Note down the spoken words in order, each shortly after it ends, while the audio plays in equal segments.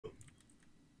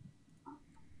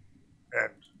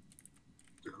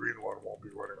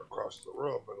across the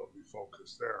room, it'll be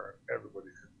focused there, and everybody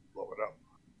can blow it up.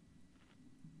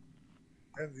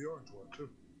 And the orange one too.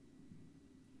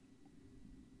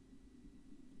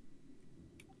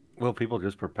 Will people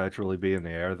just perpetually be in the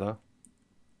air though?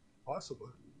 Possibly.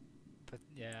 But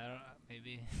yeah, I don't know,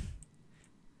 maybe.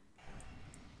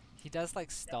 He does like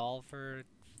stall for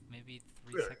maybe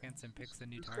 3 seconds and picks a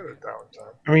new target. Kind of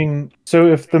downtime. I mean, so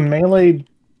if the melee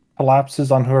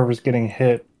collapses on whoever's getting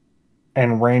hit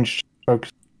and ranged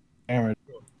focus damage,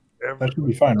 that should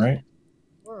be fine, right?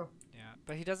 Well, yeah,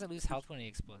 but he doesn't lose health when he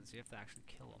explodes. You have to actually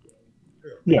kill him.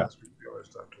 Yeah.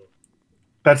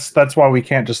 That's why we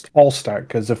can't just all stack,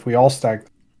 because if we all stack,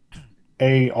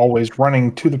 A, always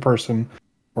running to the person,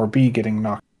 or B, getting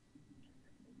knocked.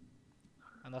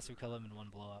 Unless we kill him in one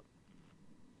blow up.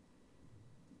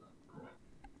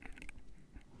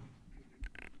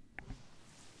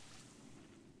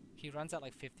 He runs at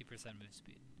like 50% move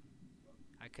speed.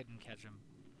 I couldn't catch him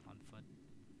on foot.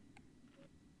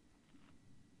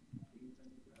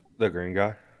 The green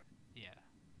guy? Yeah.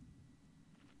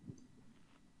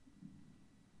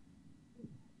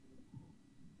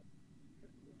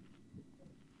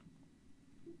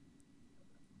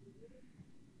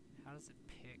 How does it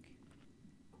pick?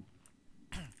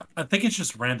 I think it's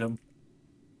just random.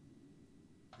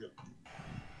 Yep.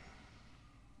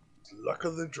 Luck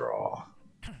of the draw.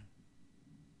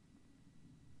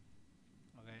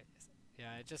 Okay.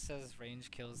 Yeah, it just says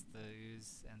range kills the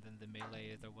ooze, and then the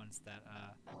melee are the ones that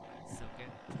soak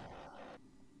it.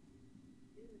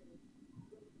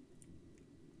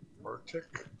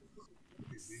 Arctic.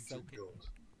 He needs Soak it it. built.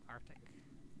 Arctic.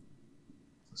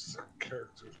 This is a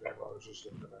character's name I was just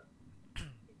looking at.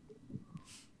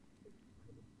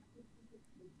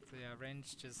 So yeah,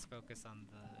 range just focus on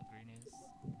the green ooze.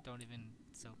 Don't even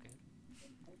soak it.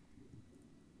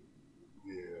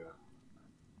 Yeah.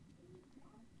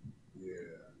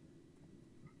 Yeah.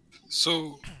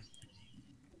 So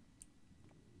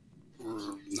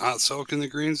we're not soaking the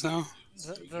greens now?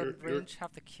 The range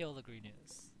have to kill the green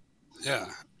ooze.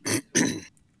 Yeah.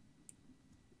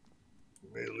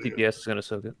 DPS is gonna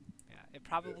soak it. Yeah, it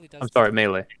probably does. I'm sorry,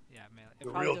 melee. Yeah, melee. It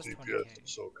The probably real does DPS 20k. will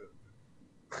soak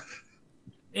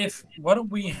it. Why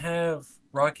don't we have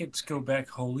Rockets go back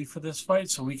wholly for this fight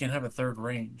so we can have a third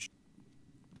range?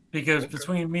 Because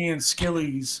between me and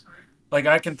Skillies, like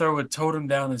I can throw a totem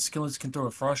down and Skillies can throw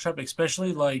a frost trap,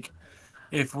 especially like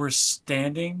if we're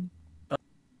standing.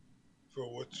 So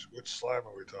which slime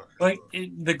are we talking like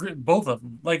about? both of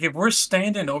them. Like if we're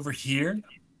standing over here,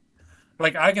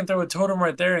 like I can throw a totem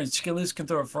right there and Skillies can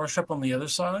throw a frost trap on the other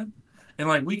side, and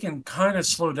like we can kind of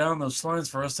slow down those slimes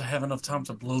for us to have enough time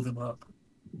to blow them up.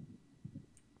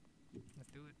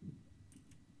 Let's do it.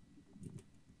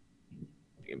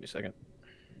 Give me a second.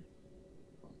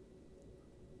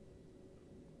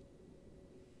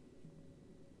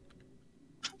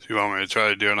 So you want me to try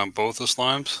to do it on both the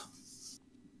slimes?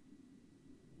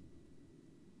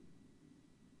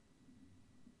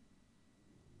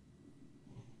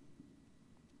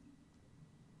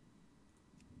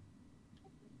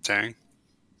 Tang?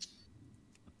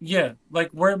 Yeah, like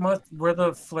where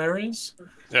the flare is.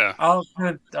 Yeah. I'll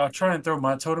try and throw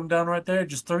my totem down right there.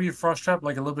 Just throw your frost trap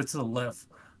like a little bit to the left,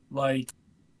 like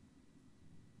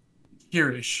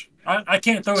here-ish. I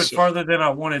can't throw it farther than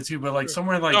I wanted to, but like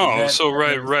somewhere like that. So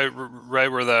right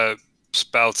where that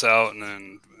spouts out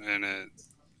and it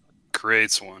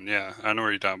creates one. Yeah, I know what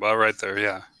you're talking about. Right there.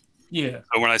 Yeah. Yeah.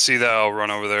 So when I see that, I'll run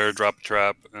over there, drop a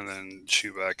trap, and then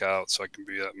shoot back out so I can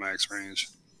be at max range.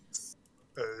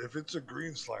 If it's a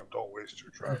green slime, don't waste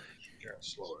your trap. You can't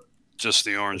slow it. Just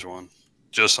the orange one,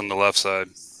 just on the left side.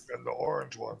 And the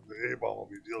orange one, the A-bomb will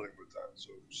be dealing with that, so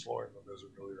slowing them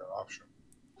isn't really an option.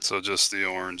 So just the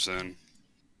orange then.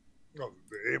 No,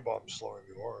 the A-bomb's slowing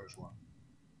the orange one.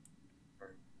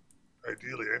 Right.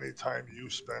 Ideally, any time you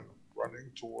spend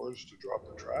running towards to drop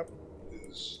the trap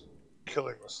is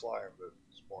killing the slime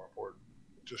that's more important.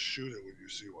 Just shoot it when you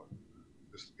see one.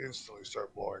 Just instantly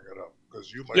start blowing it up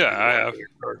because you might be getting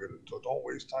targeted. So don't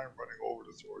waste time running over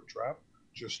to throw a trap.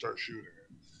 Just start shooting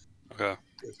it. Okay.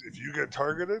 If you get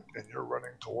targeted and you're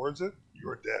running towards it,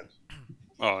 you're dead.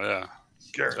 Oh yeah.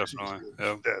 Guaranteed. Definitely.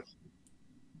 Yep. Dead.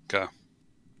 Okay.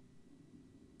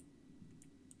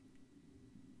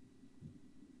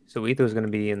 So Ether's going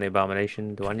to be in the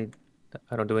abomination.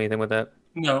 I don't do anything with that?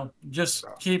 No, just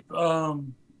keep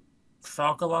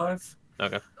Falk alive.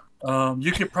 Okay.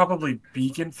 You could probably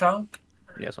beacon Falk.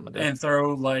 Yes, I'm gonna do. And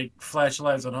throw like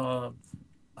flashlights on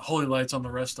holy lights on the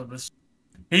rest of us.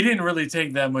 He didn't really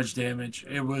take that much damage.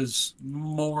 It was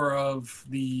more of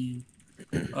the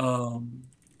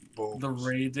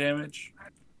raid damage.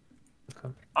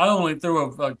 Okay. I only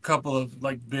threw a couple of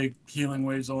like big healing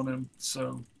waves on him,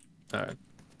 so All right.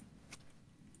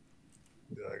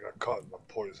 Yeah, I got caught in the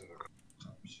poison a couple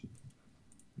times.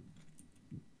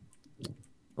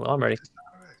 Well, I'm ready.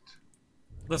 Alright.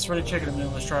 let's ready chicken a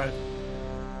minute. Let's try it.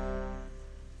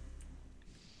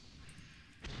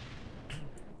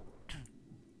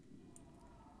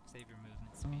 Save your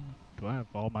movement speed. Do I have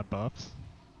all my buffs?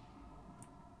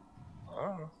 I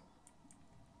don't know.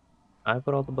 I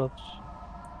put all the buffs.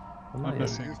 I'm yeah.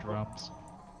 missing use them. drums.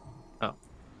 Alright,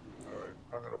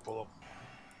 I'm gonna pull them.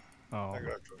 Oh, I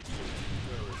got drums.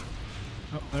 There we go.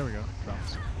 oh, there we go.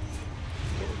 Drums.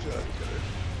 Told you I'd get it.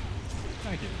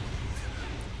 Thank you.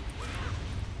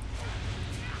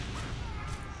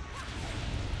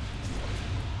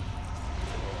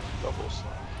 Double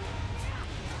slap.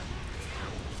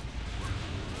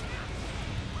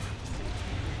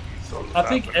 So I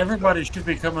think happening, everybody should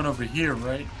be coming over here,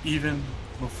 right? Even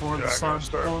before yeah, the I'm gonna slime's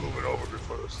start gone. moving over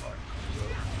before the slime comes out.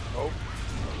 Nope.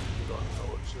 We don't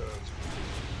know it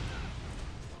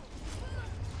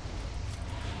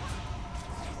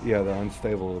yet. Yeah, the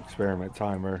unstable experiment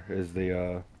timer is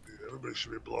the Everybody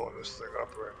should be blowing this thing up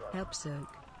right now. Help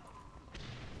soak.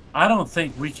 I don't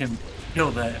think we can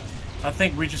kill that. I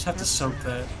think we just have to soak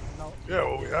that. No. Yeah,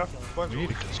 well, we have to bunch We of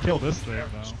need to can kill still this do thing,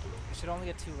 damage though. to it. We should only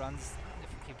get 2 runs if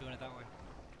we keep doing it that way.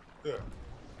 Yeah.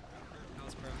 That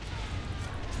was perfect.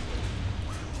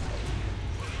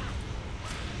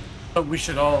 But we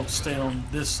should all stay on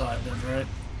this side then, right?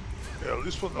 Yeah, at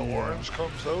least when the Yeah. orange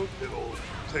comes out, it'll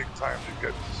take time to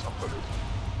get to somebody.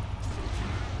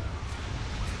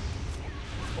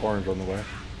 orange on the way.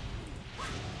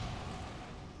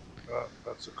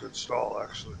 That's a good stall,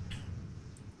 actually.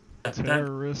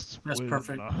 Terrorists That's win.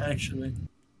 perfect, actually.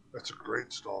 That's a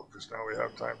great stall, because now we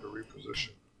have time to reposition.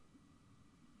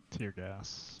 Tear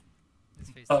gas.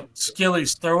 It's phase 2.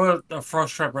 Skillies, throw a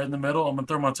frost trap right in the middle. I'm gonna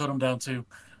throw my totem down too.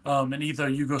 And either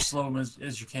you go slow him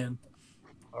as you can.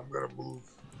 I'm gonna move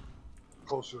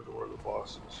closer to where the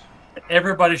boss is.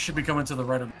 Everybody should be coming to the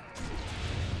right of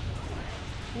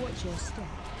Watch your step.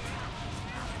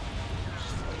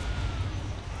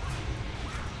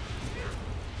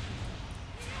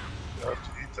 You have to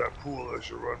eat that pool as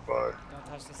you run by. Don't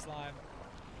touch the slime.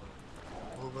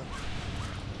 Moving.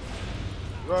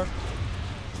 Run.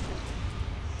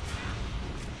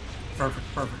 Perfect,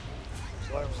 perfect.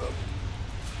 Slime's up.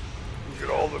 You get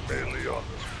all the melee on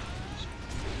this.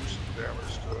 Do some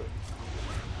damage to it.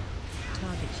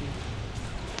 Target you.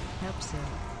 Help soak.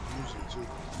 Use it too.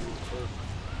 Perfect.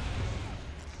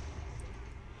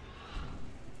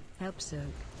 Help soak.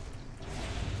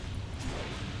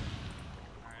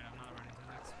 Alright, I'm not running to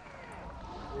the next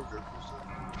one. We're good. Use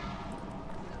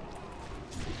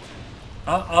it.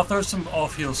 I'll throw some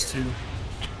off heals too.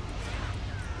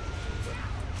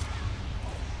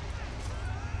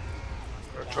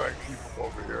 I'm gonna try and keep them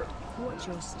over here. Watch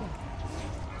your step.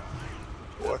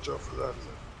 Watch out for that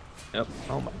thing. Yep.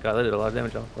 Oh my god, that did a lot of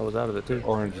damage. I was out of it too.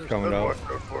 Orange is coming Then out. watch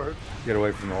out for it. Get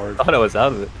away from the orange. I thought I was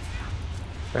out of it.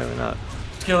 Apparently not.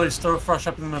 Skillies, throw a frost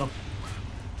trap in the middle.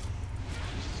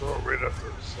 Just throw it right after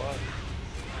the slime.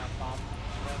 Bomb.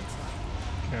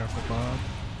 Careful, Bob.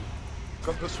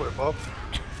 Come this way, Bob.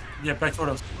 Yeah, back toward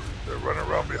us. They're running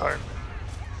around behind me.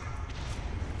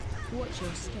 Watch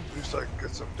your step. At least I can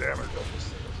get some damage on this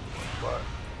thing as it runs by.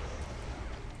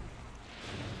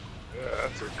 Yeah,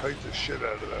 that's a kite the shit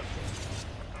out of that thing.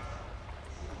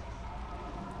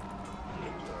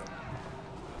 Good job.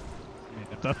 I mean,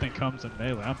 if that thing comes in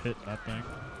melee, I'm hitting that thing.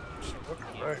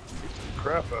 Looking right. Beat the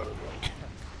crap out of it.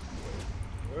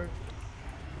 Right?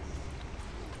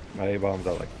 My A-bomb's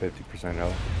at like 50%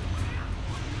 health.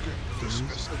 You can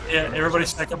dismiss it. Yeah, everybody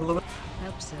stack up a little bit.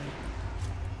 Help soak.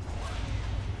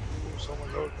 Ooh,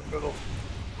 someone's out in the middle.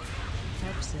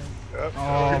 Help soak. Yep.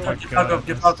 Oh my Get back up,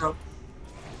 get back up.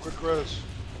 Quick res.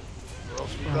 Or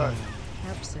else we die.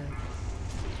 Help soak.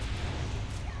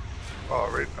 Oh,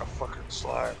 right in the fucking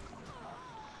slime.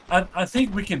 I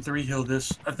think we can 3-heal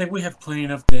this. I think we have plenty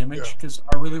enough damage Yeah. because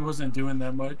I really wasn't doing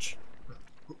that much.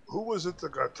 Who was it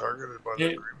that got targeted by the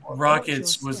It, green one?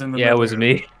 Rockets was in the Yeah, it middle. was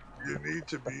me. You need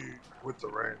to be with the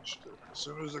range. As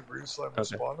soon as the green slime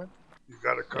is Okay. spawning, you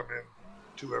gotta come in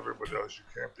to everybody else. You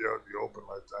can't be out in the open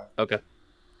like that. Okay.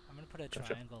 I'm gonna put a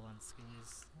Gotcha. triangle on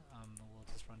Skillies. We'll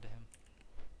just run to him.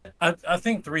 I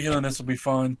think 3-healing this will be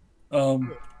fine.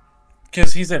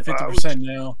 Because he's at 50%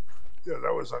 now. Yeah,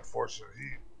 that was unfortunate.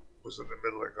 He was in the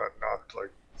middle and got knocked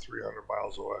like 300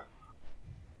 miles away.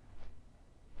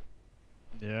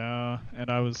 Yeah, and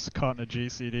I was caught in a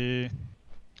GCD.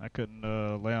 I couldn't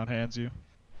lay on hands you.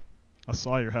 I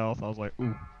saw your health. I was like,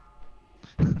 ooh.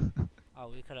 Oh,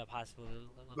 we could have possibly.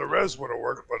 The res would have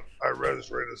worked, but I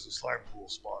res right as the slime pool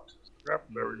spawned. Yep,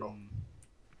 there we go.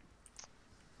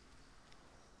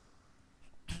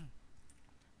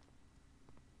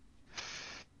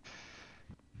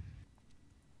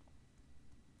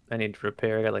 I need to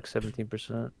repair. I got like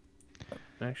 17%.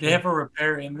 They Actually. have a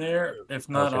repair in there. If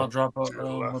not, Okay. I'll drop a To your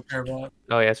left. repair bot.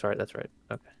 Oh yeah, that's right. That's right.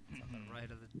 Okay. It's on the right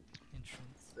of the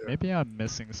entrance. Yeah. Maybe I'm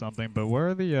missing something, but where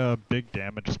are the big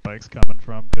damage spikes coming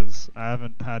from? Because I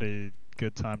haven't had a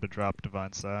good time to drop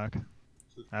Divine Sack.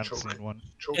 I haven't seen one.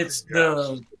 Choking It's gas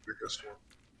the- is the biggest one.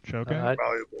 Choking?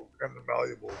 Malleable and the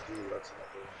malleable glue. That's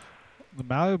another one. The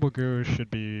malleable goo should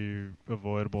be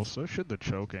avoidable, so should the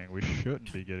choking. We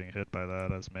shouldn't be getting hit by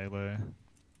that as melee.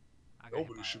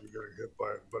 Nobody should be getting hit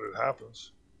by it, but it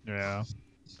happens. Yeah,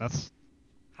 that's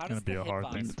How gonna does be the a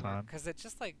hard thing to hitbox work? time. Because it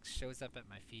just like shows up at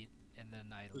my feet, and then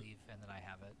I leave, and then I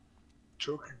have it.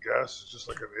 Choking gas is just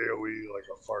like an AOE, like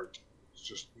a fart. It's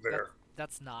just there.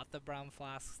 That's not the brown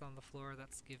flasks on the floor.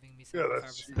 That's giving me. Yeah,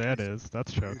 that's 75%. That is.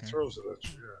 That's He choking. throws it at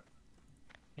you.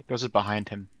 Yeah. He throws it behind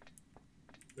him.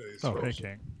 Yeah, he Oh, hey throws it.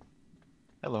 King.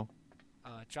 Hello.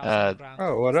 Drops on the ground.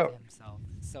 Oh, what close to up? Himself.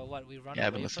 So what? We run Yeah,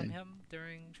 I've been away from listening. him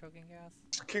during choking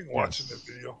gas. King watching the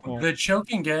video. Well, The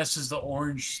choking gas is the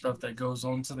orange stuff that goes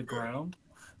onto the ground.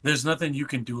 There's nothing you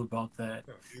can do about that.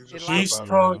 Yeah, you It just He's step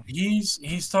out of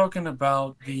he's talking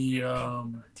about the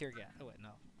Tear gas. Oh wait, no.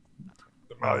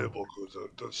 the malleable glue,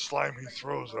 the slime he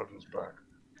throws out his back.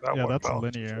 That Yeah, one that's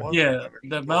bounces linear. once, yeah, and then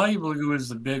the it malleable glue is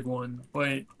the big one,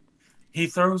 but he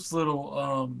throws little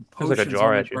Feels like a potions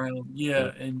jar on at the you. ground.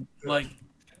 Yeah, and like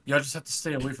y'all just have to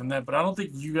stay away from that. But I don't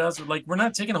think you guys are like we're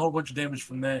not taking a whole bunch of damage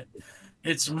from that.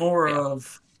 It's more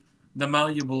of the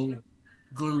malleable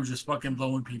glue just fucking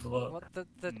blowing people up. Well,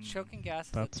 the choking gas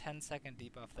is a that's- 10-second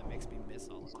debuff that makes me miss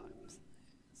all the times.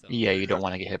 So Yeah, you don't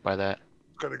want to get hit by that.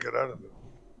 Gotta get out of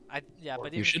it. yeah, but You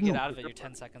even if you shouldn't- get out of it, you're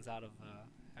 10 seconds out of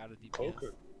DPS. Cloak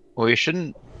it. Well, you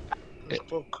shouldn't. Just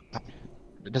cloak.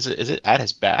 Does it? Is it at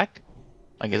his back?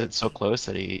 Like, is it so close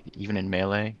that he, even in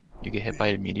melee, you get hit by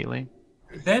it immediately?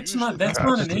 That's not Usually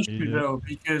not an casts- issue though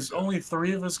because only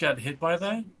 3 of us got hit by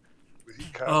that. He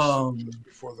casts it just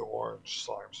before the orange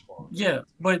slime spawns. Yeah,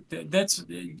 but that's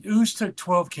Ooze took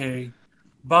 12k,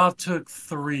 Bob took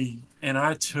 3, and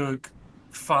I took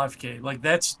 5k. Like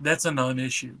that's a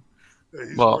non-issue. Yeah,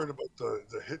 he's Well- worried about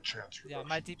the hit chance Yeah, reduction.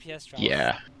 my DPS drops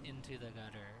Yeah. into the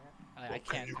gutter. I Well, can't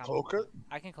can you combo. cloak it?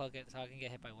 I can cloak it, so I can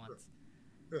get hit by once.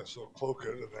 Yeah, so cloak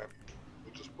it and then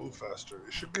you'll just move faster.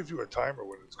 It should give you a timer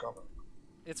when it's coming.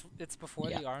 It's before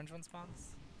Yeah. the orange one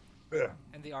spawns, Yeah.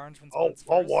 and the orange one I'll spawns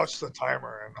I'll first. watch the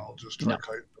timer and I'll just try No.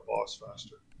 kite the boss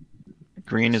faster.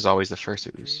 Green is always the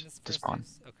first Green ooze is to first spawn.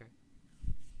 use? Okay.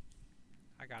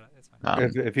 I got it. It's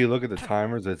fine. If you look at the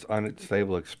timers, it's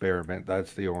unstable experiment.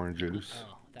 That's the orange juice.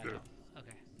 Oh, that Yeah. helped.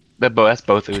 Okay. That's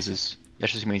both oozes. That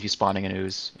just means you spawning an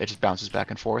ooze. It just bounces back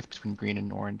and forth between green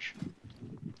and orange.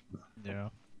 Yeah.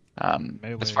 As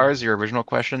Melee. far as your original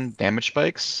question, damage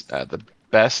spikes, the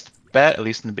best bet, at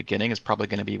least in the beginning, is probably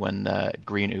going to be when the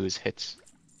green ooze hits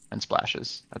and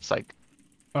splashes. That's like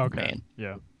Okay. main.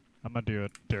 Yeah. I'm gonna do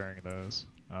it during those.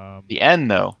 The end,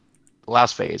 though, the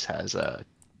last phase has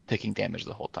taking damage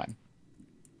the whole time.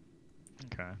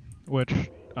 Okay. Which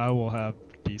I will have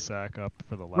DSAC up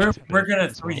for the We're last. we're bit gonna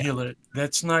as well. 3-heal it.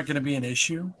 That's not gonna be an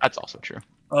issue. That's also true.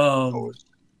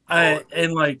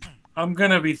 And like I'm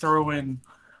gonna be throwing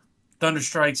thunder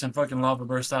strikes and fucking lava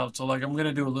burst out. So like I'm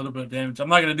gonna do a little bit of damage. I'm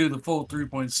not gonna do the full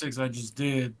 3.6 I just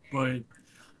did, but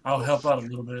I'll help out a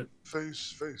little bit.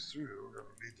 Phase 3, we're gonna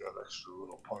need that extra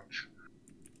little punch.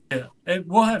 Yeah, and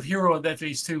we'll have hero at that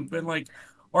phase too. But like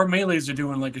our melees are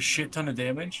doing like a shit ton of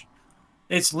damage.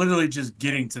 It's literally just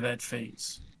getting to that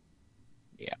phase.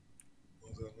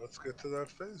 Well then let's get to that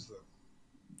phase then.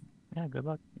 Yeah, good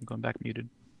luck. I'm going back muted.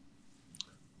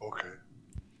 Okay.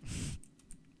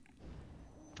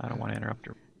 I don't want to interrupt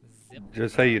her. Zip.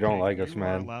 Just say you don't King, like us, you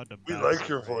are man. allowed to We back like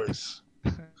your separate. voice.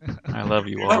 I love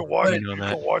you You all. can watch, You you know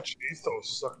that. can watch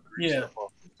Ethos suck grease Yeah. up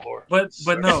off the floor. But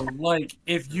Sick. no, like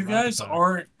if you You're allowed to guys back.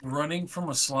 aren't running from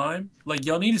a slime, like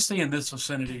y'all need to stay in this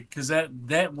vicinity because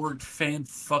that worked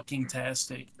fucking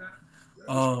tastic. Yeah, it's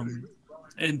pretty good.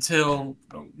 Until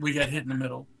we got hit in the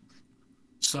middle.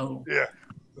 So Yeah.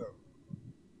 Okay.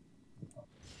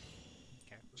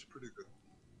 That's pretty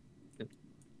good.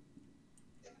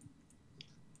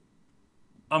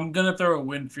 I'm gonna throw a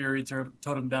Wind Fury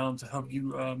totem down to help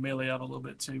you melee out a little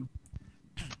bit too.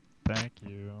 Thank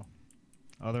you.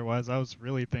 Otherwise, I was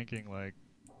really thinking like,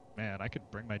 man, I could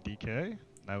bring my DK.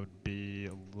 That would be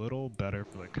a little better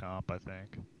for the comp, I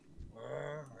think.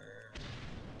 Yeah.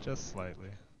 Just slightly.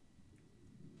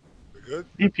 We good?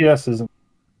 DPS isn't.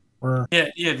 We're Yeah,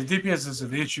 the DPS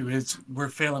isn't the issue. It's we're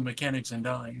failing mechanics and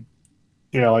dying.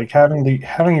 yeah, like having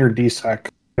your DSAC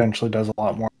eventually does a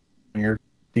lot more than your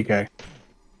DK.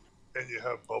 And you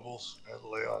have bubbles and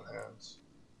lay on hands.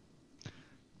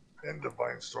 And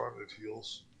Divine Storm that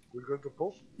heals. We good to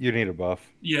pull? You need a buff.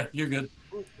 Yeah, you're good.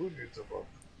 Who needs a buff?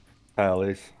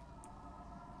 Pallies.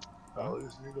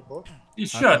 Allies need a buff? You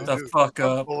shut the Dude, fuck I'm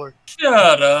up. pulling.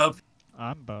 Shut up.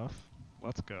 I'm buff.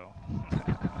 Let's go.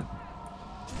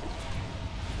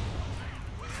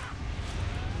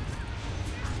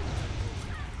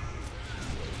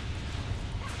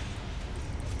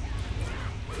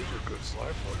 Those are good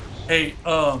slime buggers. Hey,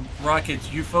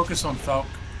 Rockets, you focus on Falk.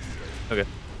 Okay.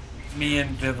 Me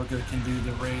and Vivica can do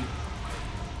the raid.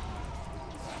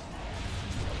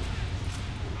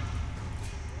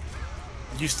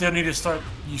 You still need to start.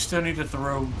 You still need to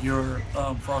throw your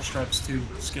frost traps to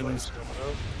Skillies.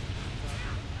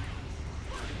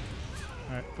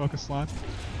 Alright, focus slime.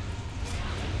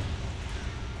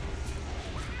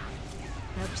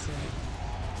 Absent.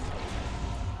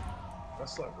 That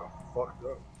slime got fucked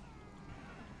up.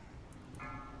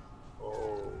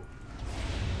 Oh.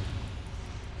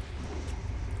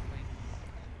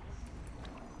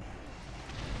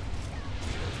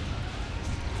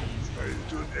 Are you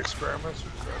doing the experiments or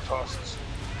just gonna toss this?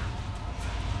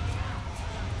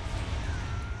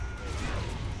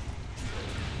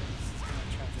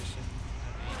 Transition.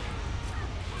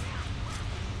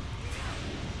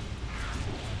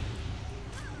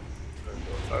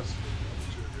 That's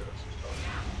two guys.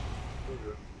 We're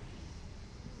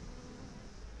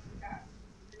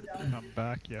good. Come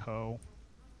back, you hoe.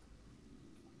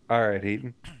 All right,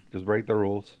 Heaton. Just break the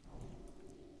rules.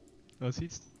 Oh, is he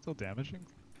still damaging?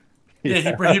 Yeah, he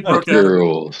Yeah. broke Your out.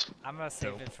 rules. I'm gonna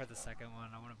save Dope. it for the second one.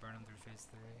 I want to burn him through phase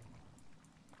 3.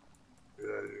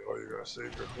 Yeah, oh, you're gonna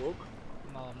save your cloak?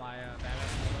 No, my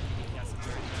badass he got some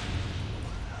very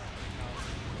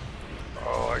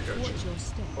Oh, I got you. Watch your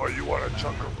step. Oh, you want to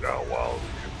chunk them down while we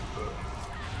get to the...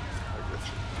 I get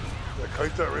you. Yeah,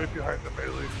 kite that right behind the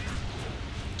melee.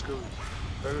 Let's go.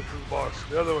 Head it to the boss.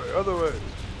 The other way.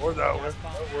 Or that way.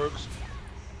 That works.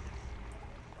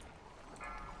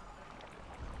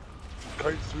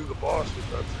 Kite through the boss with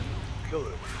that thing. Kill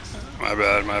it. My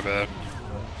bad.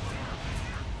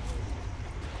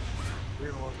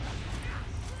 Green one.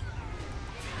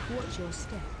 Watch your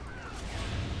step.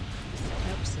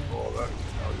 Absent. Oh, that.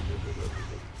 Now you did it.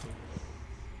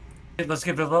 Hey, let's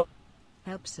get Viv up.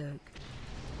 Help soak.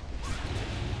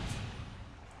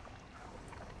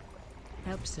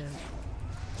 Help soak.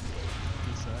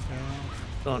 2 seconds.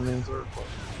 It's on me. Third one.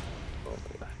 Oh my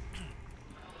god.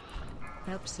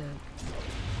 Help soak.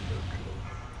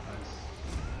 Nice.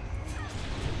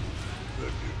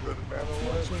 That'd be a good mana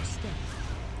Watch away. your step.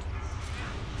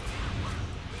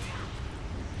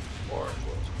 Orange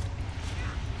was.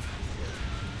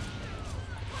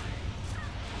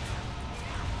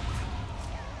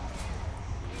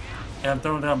 Yeah, I'm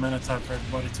throwing down mana time for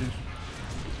everybody too.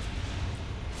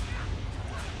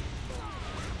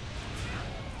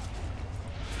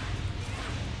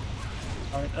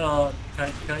 Alright,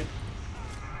 kite.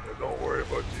 Yeah, don't worry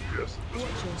about DPS at this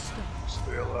Watch point. your step.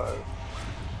 Stay alive.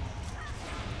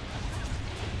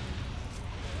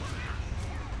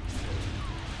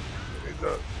 You need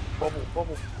that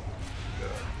bubble. Yeah.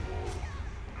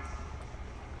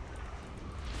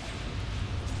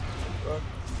 Done.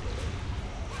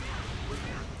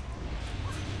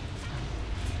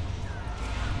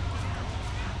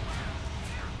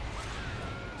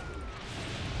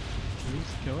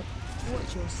 Choose, kill it.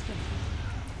 Watch your step.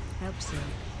 Help soak.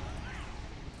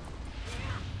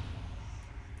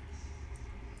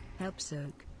 Help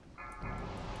soak.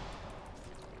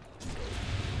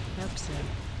 Help soak.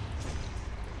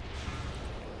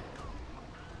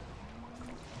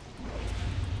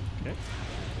 Okay.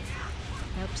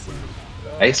 Help soak.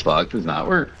 Ice Fog does not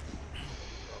work.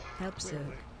 Help soak.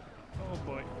 Oh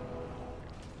boy.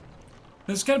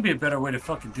 There's gotta be a better way to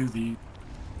fucking do the.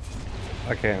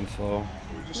 I can slow.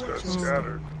 We just got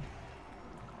scattered.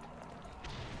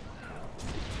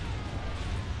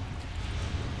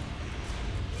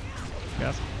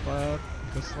 Gas cloud.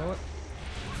 Go slow it.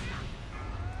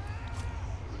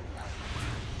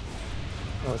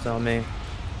 Oh, it's on me.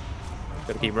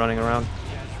 Gotta keep running around.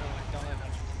 Yeah, sure. Like, don't let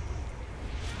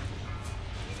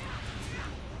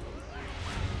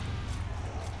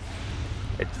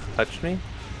that. It touched me?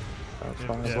 I was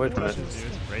far Yeah, away it from it. touches you,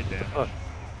 it's great damage. fuck?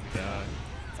 You die.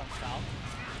 It's on foul.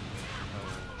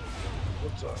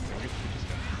 What's up? We just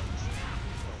got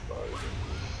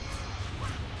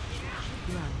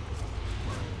Run.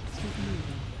 Keep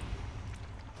moving.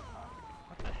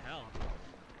 What the hell?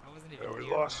 I wasn't wasn't even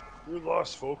Yeah, we near.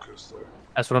 lost focus there.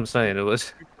 That's what I'm saying. It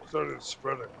was. People started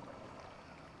spreading.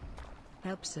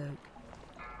 Help soak.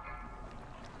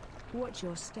 Watch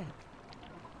your step.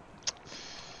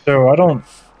 So I don't.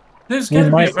 There's We got to be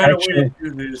a might better way to actually.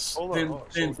 do this Hold on, than, hold on.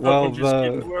 than So Well, fucking just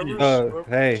getting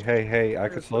whoever's- hey, I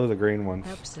could slow the green ones.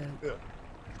 Help soak.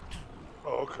 Oh,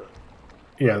 okay.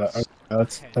 Yeah, Right.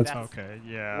 that's Okay, that's. Okay,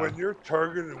 yeah. When you're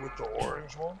targeted with the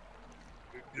orange one,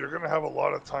 you're gonna have a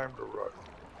lot of time to run.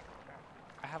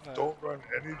 I have a. Don't run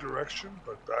any direction,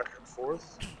 but back and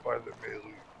forth by the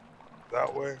melee.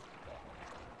 That way,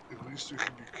 at least you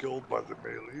can be killed by the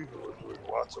melee who are doing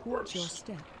lots of Watch your bursts.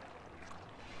 step.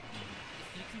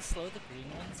 If you can slow the green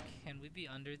ones, can we be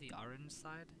under the orange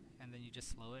side? And then you just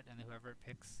slow it, and whoever it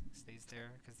picks stays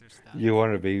there because they're stunned. You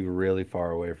want to be really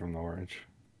far away from the orange.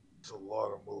 It's a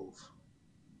lot of move.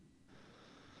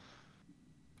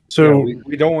 So Yeah,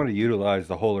 we don't want to utilize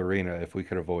the whole arena if we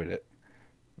could avoid it,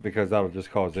 because that'll just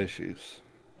cause issues.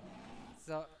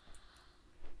 So.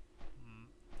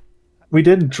 we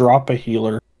did drop a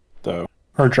healer though,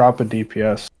 or drop a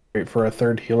DPS right, for a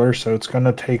third healer. So it's going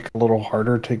to take a little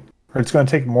harder to, or it's going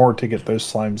to take more to get those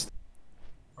slimes.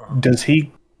 Does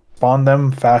he spawn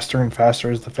them faster and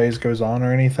faster as the phase goes on,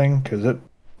 or anything? Because it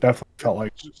definitely felt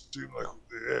like. It just seemed like,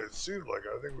 yeah, it seemed like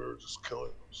I think we were just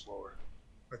killing them slower.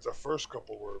 Like the first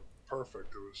couple were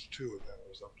perfect. It was 2, and then it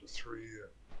was up to 3. And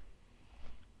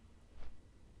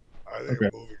I think Okay.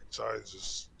 moving sides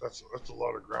is that's a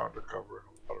lot of ground to cover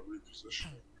and a lot of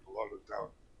repositioning, a lot of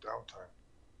downtime.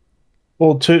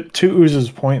 Well, to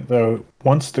Ooze's point though,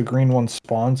 once the green one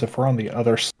spawns, if we're on the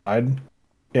other side,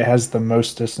 it has the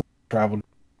most distance traveled.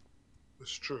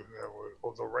 It's true. Yeah,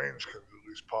 well, the range can at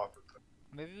least pop it.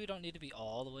 Maybe we don't need to be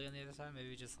all the way on the other side.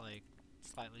 Maybe just like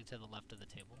slightly to the left of the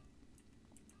table.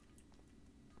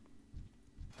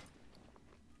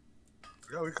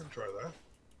 Yeah, we can try that.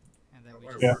 And then That we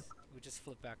might just work. we just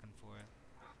flip back and forth.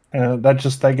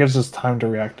 That gives us time to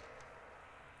react,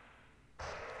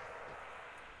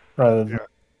 rather than Yeah.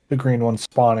 the green one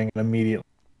spawning and immediately.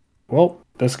 Well,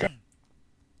 this guy.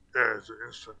 Yeah, it's an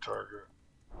instant target.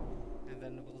 And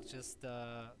then we'll just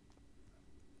I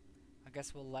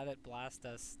guess we'll let it blast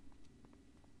us.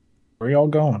 Where are y'all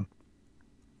going?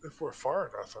 If we're far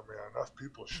enough, I mean, enough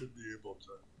people should be able to.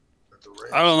 At the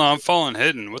range, I don't know. I'm falling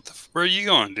hidden. Where are you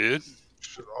going, dude?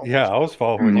 should Yeah, I was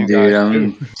following you Dude, guys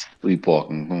I'm too.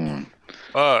 sleepwalking. Come on.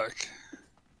 Fuck.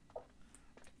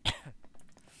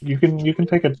 You can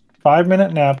take a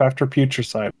 5-minute nap after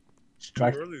Putricide. It's too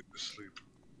Back- early to sleep.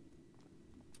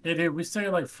 Yeah, dude, we still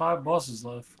got like 5 bosses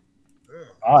left. Yeah.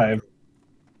 5.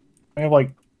 I have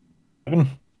like 7.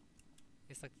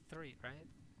 It's like 3, right?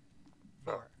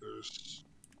 No, there's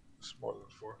it's more than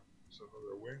 4. So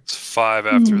another wing. It's 5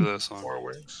 after this one. 4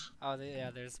 wings. Oh, yeah,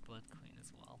 there's Blood Queen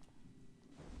as well.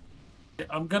 Yeah,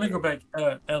 I'm gonna go back,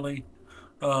 Ellie.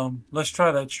 Let's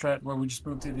try that strat where we just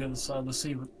move to the other side. Let's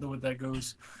see what that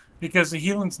goes, because the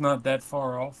healing's not that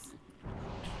far off.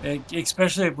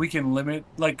 Especially if we can limit,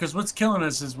 like, because what's killing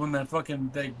us is when that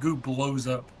goo blows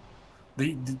up.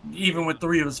 Even with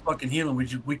 3 of us fucking healing,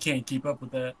 we can't keep up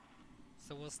with that.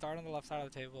 So we'll start on the left side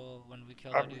of the table. When we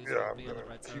kill I'm the dudes, yeah, we'll I'm be on the gonna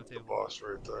right side of keep the the table. boss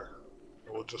right there.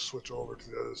 And we'll just switch over to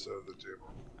the other side of the table.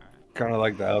 Kind of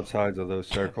like the outsides of those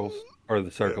circles, or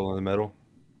the circle in the middle.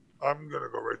 I'm gonna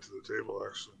go right to the table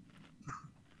actually.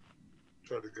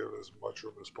 Try to give as much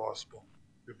room as possible.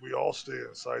 If we all stay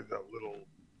inside that little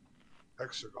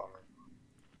hexagon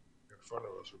in front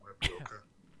of us, we might be okay.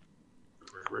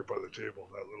 Right by the table,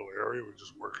 that little area, we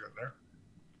just work in there.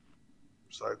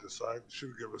 Side to side.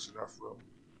 Should give us enough room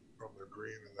from the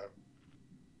green and then,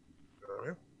 you know what I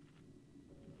mean?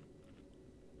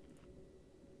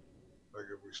 Like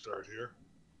if we start here,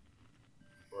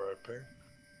 where I ping,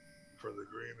 for the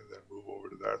green and then move over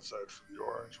to that side for the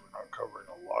orange. We're not covering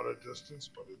a lot of distance,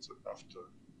 but it's enough to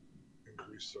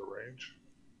increase the range.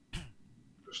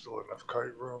 There's still enough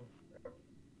kite room and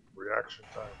reaction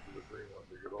time for the green one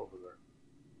to get over there.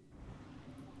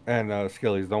 And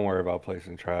skillies, don't worry about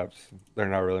placing traps. They're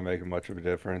not really making much of a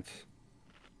difference.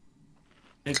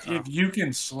 If you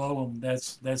can slow them,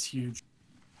 that's huge.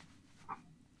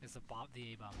 It's the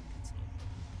A-bomb. That's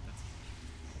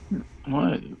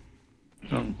What?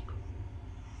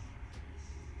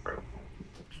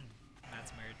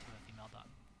 Matt's married to a female dog.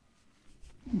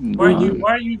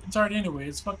 Why are you even starting anyway?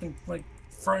 It's fucking like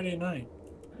Friday night.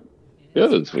 Yeah,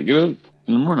 let's wake it up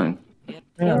in the morning. Yeah,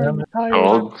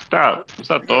 Dog, stop.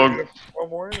 What's up, You gotta dog? get up tomorrow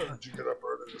morning, or did you get up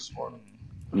early this morning?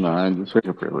 No, I just wake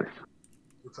up early.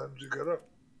 What time did you get up?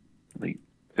 Like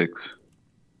 6.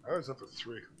 I was up at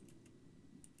 3.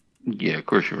 Yeah, of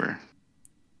course you were.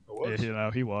 What was? Yeah, you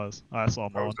know, he was. I saw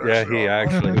him I on. was Yeah, he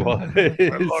actually was.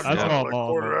 I logged I on saw him like on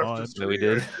quarter the after on. Yeah, we 3.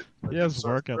 did. He has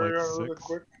started work at like very really 6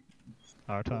 quick,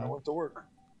 our and I time. went to work.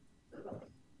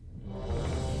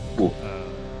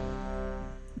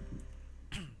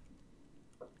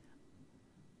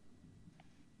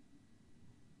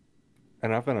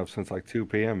 And I've been up since like 2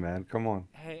 p.m., man. Come on.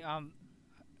 Hey,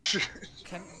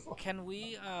 can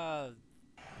we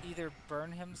either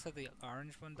burn him so the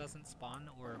orange one doesn't spawn,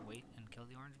 or wait and kill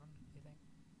the orange one? You think?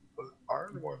 The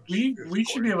iron one. We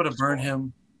should be able to burn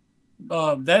him.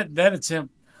 That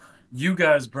attempt, you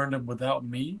guys burned him without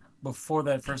me before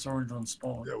that first orange one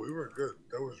spawned. Yeah, we were good.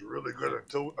 That was really good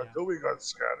until we got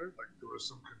scattered. Like there was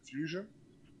some confusion,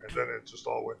 and then it just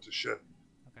all went to shit.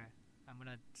 Okay, I'm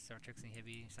gonna start trixing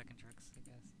Hibby second tricks, I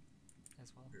guess,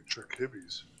 as well. You trick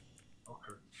hibbies.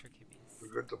 Okay. Trick Hibbies. We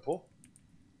good to pull?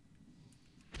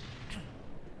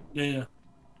 Yeah, yeah.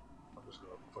 I'm just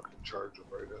gonna fucking charge him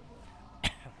right in.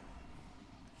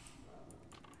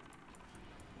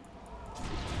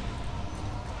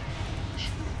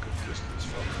 Should be a good distance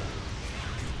from him.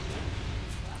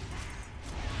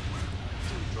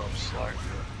 So we drop slime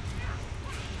here.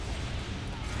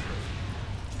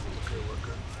 Okay, we're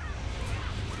good.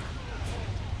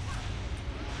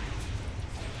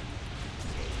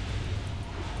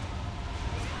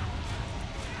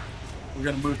 We're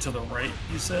gonna move to the right,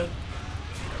 you said?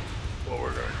 Well,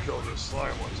 we're gonna kill this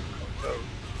slime once it comes out.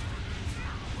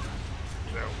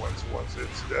 And then once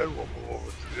it's dead, we'll move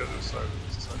over to the other side of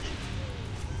this section.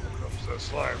 Here comes that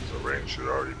slime. The rain should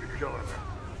already be killing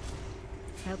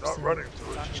it. Not running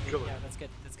to it, just killing it. Let's get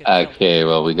Okay,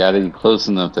 well, we gotta get close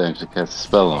enough to actually cast a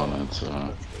spell on it, so.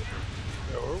 Yeah,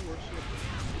 we're it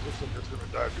looks like it's gonna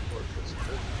die before it gets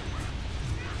hit.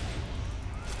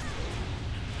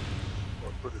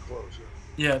 We're pretty close,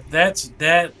 Yeah, that's a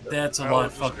Now we'll lot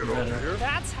just fucking get over better. here.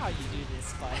 That's how you do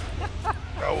this fight.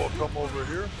 Now we'll come over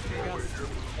here. Oh, wait, here's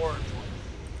the orange one.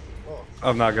 Oh,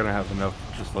 I'm not gonna have enough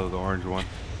to slow the orange one.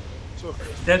 it's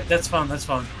okay. That's fine. That's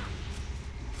fine.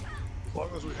 As long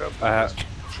as we have the I have, distance,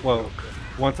 it should be well, okay.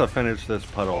 once I finish this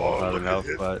puddle, Oh, I'll have look at enough.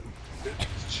 it. But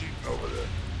It's cheating over there.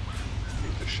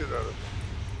 Eat the shit out of it.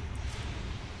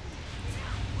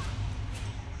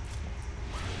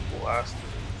 Blast it in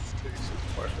its face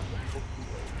as part of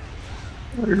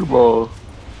the Fireball.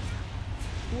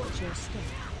 Watch your step.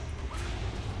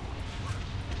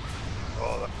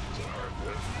 Oh, that's a hard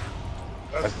hit.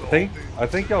 I That's the think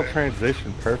only y'all disadvantage.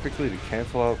 transitioned perfectly to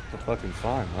cancel out the fucking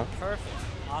slime, huh? Perfect.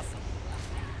 Awesome.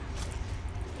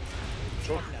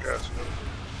 Choking gas.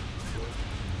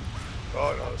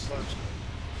 Oh no, the slime's good.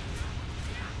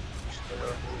 Just gotta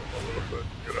move him a little bit.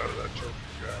 Get out of that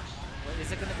choking gas. Well,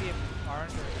 is it gonna be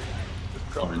orange or green?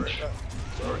 It's coming right now.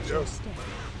 It's already Watch your out. step.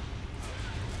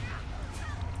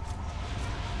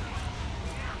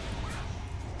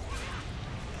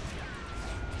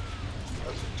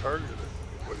 Hasn't targeted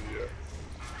anybody yet.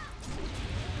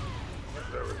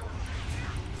 There we go.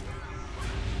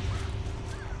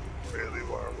 Really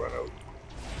wanna run out?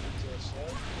 Is that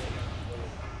slime?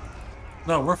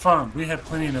 No, we're fine. We had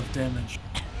plenty enough damage.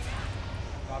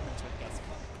 Robin's with gas.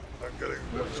 I'm getting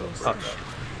this your up step. right now.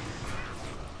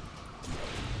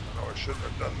 I know I shouldn't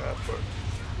have done that, but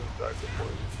I'm gonna die before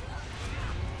you.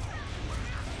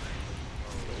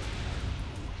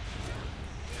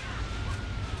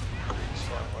 Green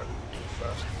slime, I didn't do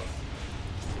fast enough.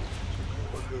 It's okay,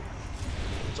 we're good.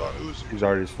 It's on Uzi. He's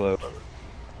already slow.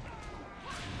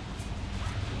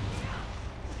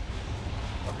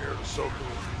 I'm here to soak it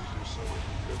with easy, so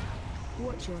we're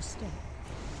good. Watch your step.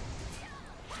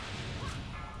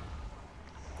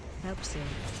 Help soon.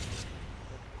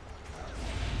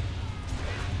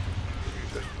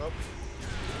 He's hitting up.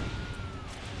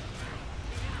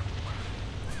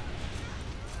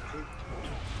 Good.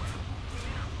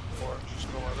 Orange is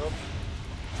going up.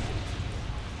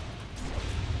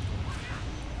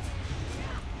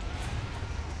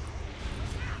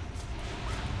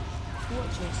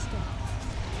 Watch your step.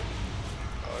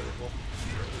 You won't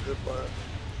get hit by it.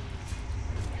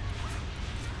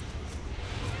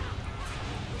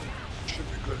 Should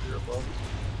be good here, bud.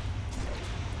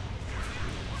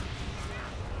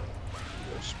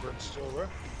 Yeah, sprint still right.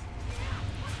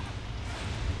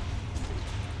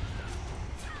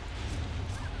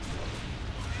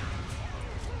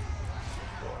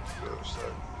 Going to the other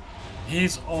side.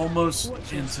 He's almost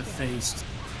Watch your step. interfaced.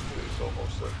 He's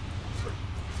almost there. It's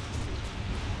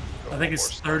like, I think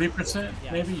it's 30%,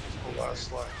 Yeah. maybe. the last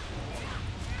slide.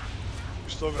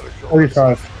 We still gotta kill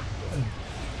 45. this slime.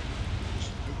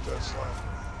 Just nuke that slime.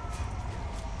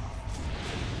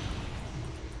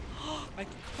 I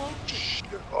cloaked it.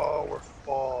 Shit. Oh, we're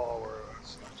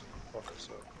fuck us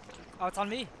up. on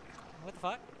me. What the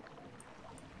fuck?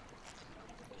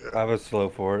 I have a slow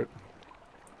for it.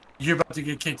 You're about to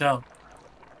get kicked out.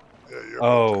 Yeah, you're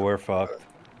Oh, we're fucked.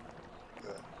 Yeah,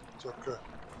 it's okay.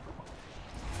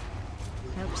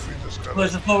 Help We send. just gotta.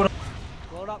 Let's just blow it up.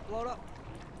 Blow it up, blow it up.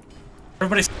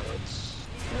 Everybody.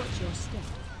 Watch your step.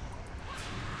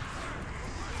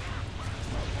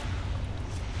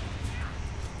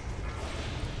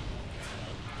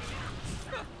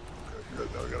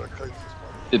 Good, now we gotta kite this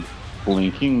one. It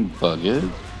blinking bugged?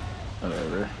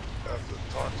 Whatever. You have to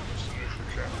talk to him as soon as you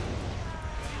can.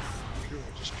 You will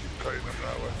just keep kiting him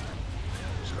that way.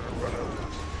 He's gonna run out of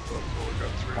this. Oh, we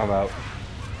got 3. I'm out.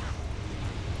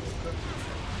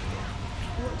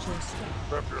 Watch your step.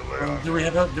 Prep your layout.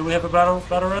 Do we have a battle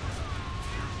run? I don't.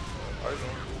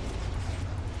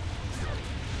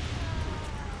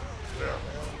 Yeah, man.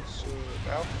 It's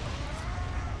now.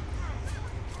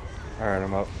 Alright,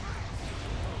 I'm up.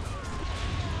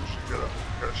 You should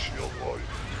get a shield while you.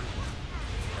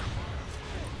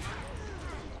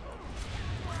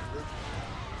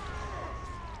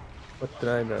 What did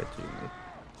I do?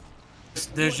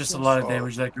 There's just a lot of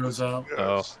damage that goes out. Yeah,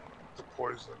 Oh. it's the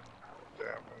poison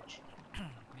damage.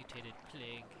 Mutated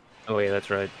plague. Oh yeah, that's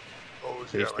right. Oh,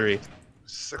 it's Phase like 3.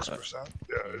 6%.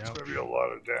 Yeah, it's Yep. gonna be a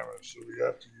lot of damage, so we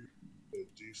have to use the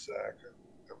DSAC and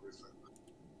everything.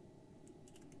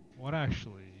 What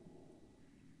actually?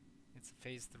 It's a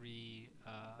phase 3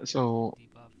 So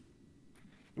debuff.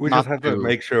 We Not just have to to-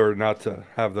 make sure not to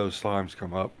have those slimes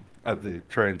come up at the Yeah,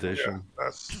 transition.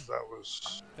 that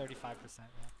was 35%.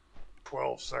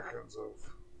 12 seconds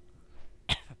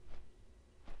of.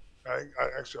 I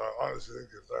honestly think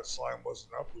if that slime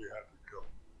wasn't up, we had to kill.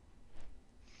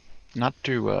 not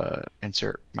to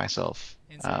insert myself,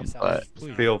 Insert yourself. but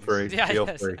Please. Feel free. Yeah, Feel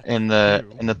yes. free. in the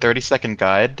 30-second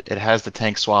guide, it has the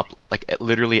tank swap like at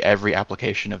literally every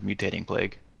application of mutating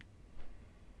plague.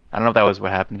 I don't know if that was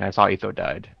what happened. I saw Etho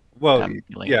died. Well, I'm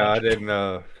feeling yeah, I it. didn't.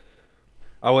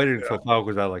 I waited until Falk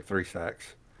was at like 3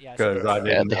 stacks Yeah, because I Yeah,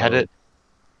 didn't. they had know. it.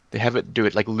 They have it do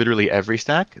it like literally every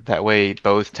stack. That way,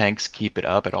 both tanks keep it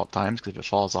up at all times. Because if it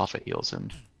falls off, it heals him.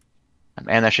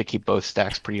 And that should keep both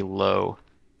stacks pretty low.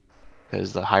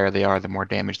 Because the higher they are, the more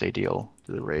damage they deal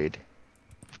to the raid.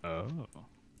 Oh.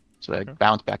 So they Okay.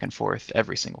 bounce back and forth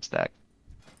every single stack.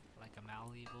 like a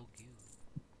malleable goo.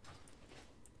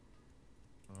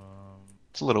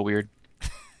 It's a little weird. I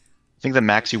think the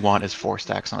max you want is 4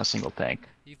 stacks on a single tank.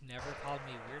 You've never called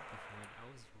me weird before. That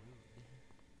was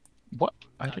rude. What?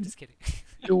 I No, didn't. just kidding.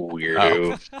 You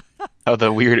weirdo. Oh,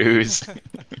 the weird ooze.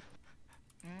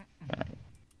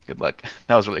 Good luck.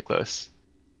 That was really close.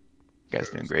 You guys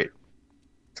doing great.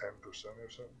 10% or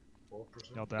something,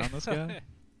 12%. Y'all down this guy?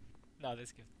 No,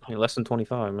 this good. Hey, less than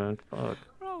 25, man. Fuck.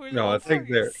 Bro, we're No, all I think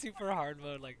fucking they're- super hard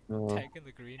mode, like No. tanking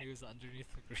the green who's underneath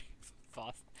the green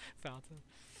boss fountain.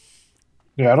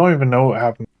 Yeah, I don't even know what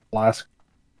happened last.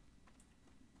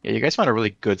 Yeah, you guys found a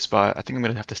really good spot. I think I'm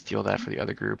gonna have to steal that for the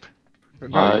other group.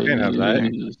 No, you can't have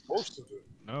that. Most of it.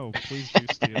 No, please do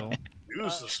steal.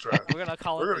 Use the strat. We're gonna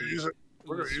call We're it. gonna the use it.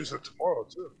 We're gonna ooze use strat. it tomorrow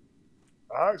too.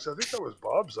 Actually, I think that was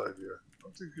Bob's idea. I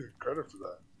don't think you get credit for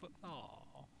that. But- Oh,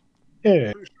 Yeah,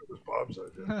 I'm pretty sure it was Bob's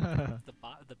idea.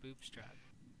 the boob strat.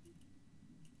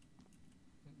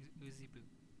 Oozy boob.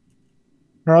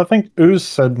 no, I think Ooze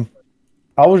said.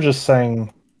 I was just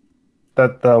saying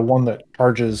that the one that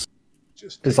charges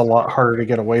Just is take a the lot credit. harder to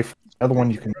get away from. The other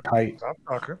one you can kite. Stop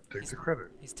talking. Take the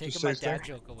credit. He's Just taking my say dad thank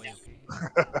joke away.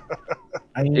 Okay.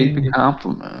 I Take mean, the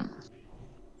compliment.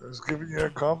 I was giving you a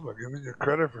compliment, giving you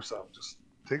credit for something. Just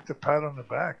take the pat on the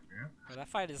back, man. But that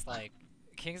fight is like,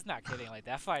 King's not kidding. Like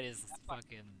that fight is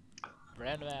fucking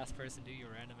random ass person do your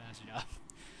random ass job.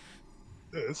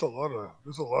 Yeah, it's a lot of.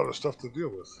 There's a lot of stuff to deal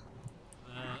with.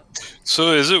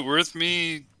 So is it worth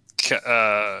me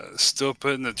still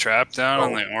putting the trap down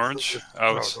on the orange?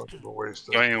 I was. No, don't even waste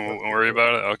it. Don't even worry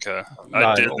about it. Okay, No,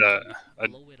 I I did don't. that. I,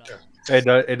 Blow it up.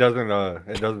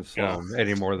 It doesn't slow Yeah. him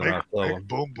any more than I Make, slow make him.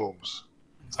 boom booms.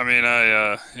 I mean,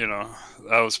 that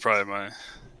was probably my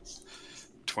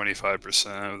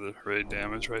 25% of the raid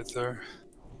damage right there.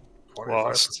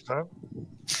 25%.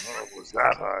 Oh, it was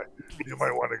that high. You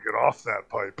might want to get off that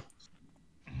pipe.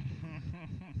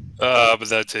 But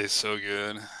that tastes so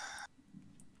good.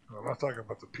 I'm not talking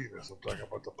about the penis. I'm talking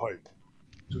about the pipe.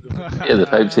 Two different Yeah, the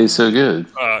pipe tastes so good.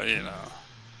 You know.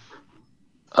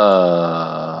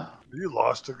 Are you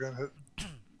lost again? Hit?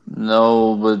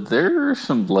 No, but there are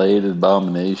some blade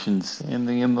abominations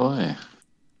standing in the way.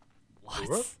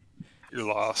 What? You're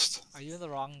lost. Are you in the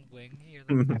wrong wing? You're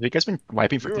Have you guys been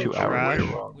wiping for You're 2 way hours?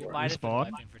 wrong. we way. might have been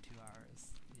Respawn? wiping for 2 hours.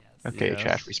 Yes. Okay, Yes.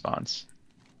 chat response.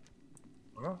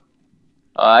 Huh?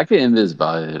 I can invis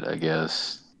it, I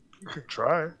guess. You can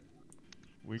try.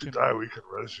 We If you can die, we can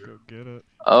res you. go get it.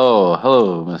 Oh,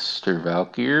 hello, Mr.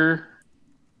 Valkyr.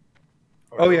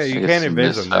 Oh yeah, I you guess can't invis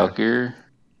Miss them there. Valkyr.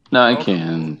 No, I Welcome.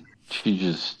 can. She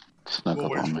just snuck We'll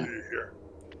up wait on for me. you here.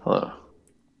 Hello.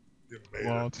 You made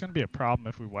Well, it. it's gonna be a problem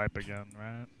if we wipe again,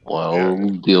 right? Well,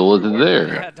 Yeah. deal with You it wipe there.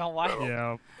 Yeah, don't wipe. Yeah.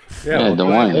 Yeah, Yeah, we'll don't just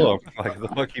whine. kill 'em. Like the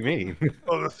fuck you mean?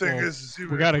 Oh, the thing Well, is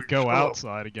even we if gotta we go kill 'em,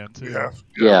 outside again we too. have.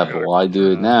 Yeah, we but gotta why go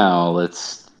do it Yeah. now?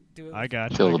 Let's Do it I with,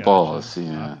 got you. kill I the got boss. you.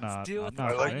 Yeah. I'm not. do it I'm with the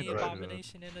not like tiny saying that. don't do it.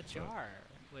 abomination in a jar.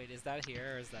 Wait, is that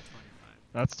here or is that 25?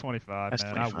 That's 25, That's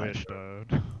man. 25. I wish,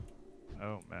 dude.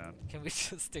 Oh man. Can we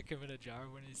just stick him in a jar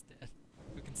when he's dead?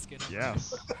 We can skin him.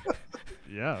 Yes.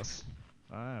 Yes.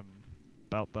 I am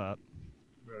about that.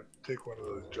 I'm gonna take one of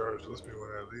those jars with me when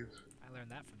I leave. I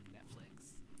learned that from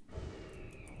Netflix.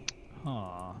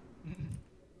 Huh.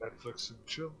 Netflix and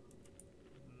chill.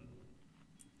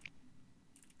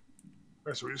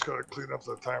 Alright, so we just gotta clean up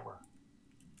the timer.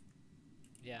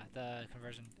 Yeah, the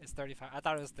conversion is 35. I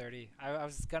thought it was 30. I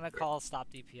was gonna call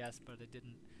stop DPS, but it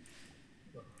didn't.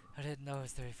 I didn't know it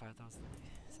was 35. I thought it was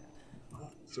 30.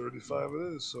 Sad. 35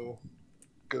 it is, so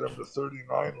get them to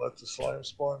 39, let the slime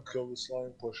spawn, kill the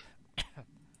slime, push.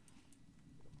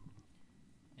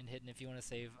 And hidden, if you want to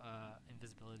save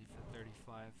invisibility for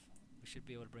 35, we should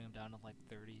be able to bring him down to like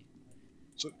 30.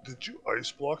 So did you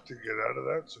ice block to get out of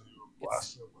that? So you were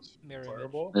blasting them with Mirror image.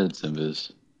 fireball? It's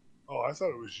invis. Oh, I thought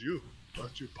it was you. I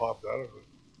thought you popped out of it.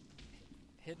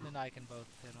 Hidden and I can both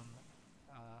hit him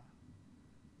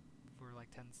for like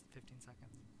 10-15 seconds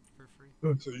for free.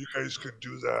 So you guys can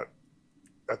do that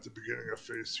at the beginning of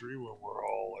phase 3 when we're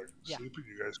all like Yeah. sleeping.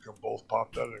 You guys can both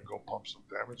pop that and go pump some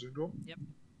damage into them. Yep.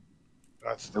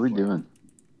 That's What the are we plan. doing?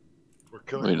 We're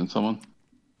killing Waiting them. someone?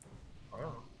 I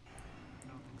don't know. I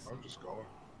don't think so. I'm just going.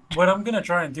 What I'm gonna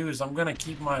try and do is I'm gonna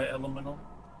keep my elemental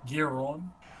gear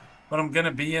on, but I'm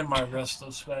gonna be in my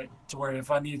resto spec to where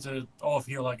if I need to off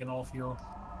heal, I can off heal.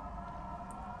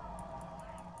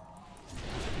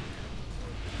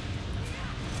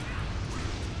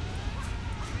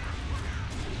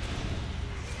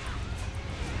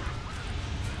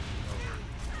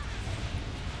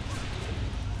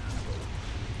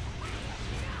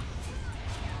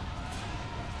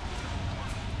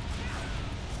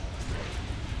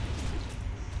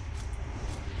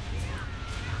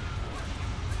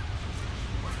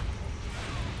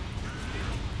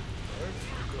 Alright,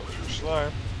 here goes your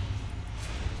slime.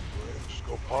 Just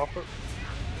go pop it.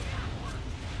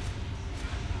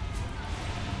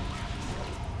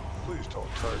 Please don't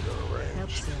target a range.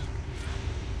 Help, sir.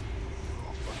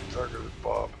 Oh, fucking targeted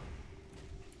Bob.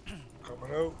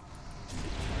 Coming out.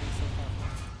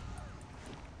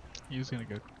 He was gonna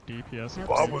go DPS. and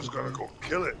Bob save was the gonna day. go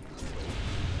kill it. Yeah,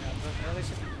 but early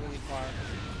should be really far.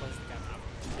 Close the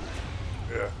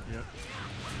gap. Yeah. Yep.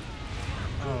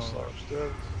 Oh. Oh. Slime's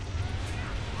dead.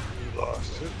 We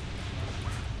lost it.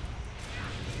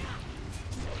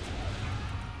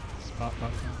 Spot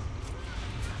button.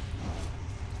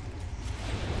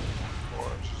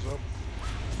 Orange is up.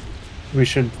 We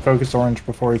should focus orange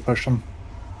before we push them.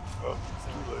 Oh,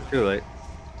 too late. Too late.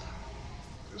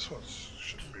 This one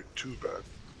shouldn't be too bad.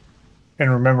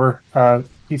 And remember,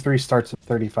 P3 starts at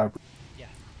 35. Yeah.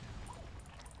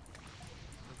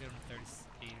 We'll give him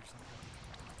 38 or something.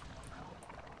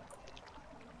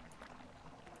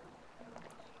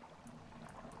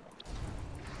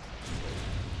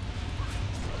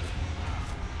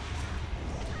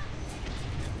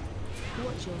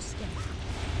 Watch your step.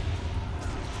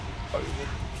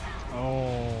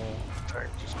 Oh. Tang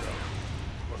just got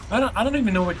it. I don't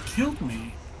even know what killed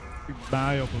me.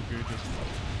 Malleable goo just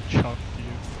chunked you.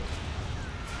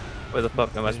 Where the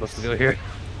fuck am I supposed to go here?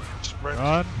 Sprint.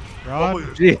 Run! Bubble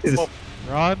Run! you. Jesus. Bubble.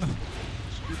 Run!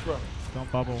 Just keep running.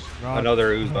 Don't bubble. Run!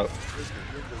 Another ooze up. You're good,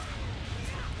 you're good.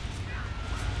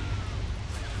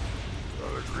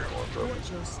 Another green one's up.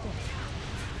 Watch your step.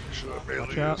 Should have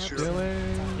Watch melee out, is here.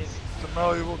 Billies! The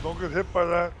malleable, don't get hit by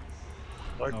that.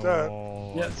 Like that.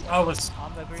 Oh, Yes, I was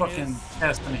On the fucking grenades.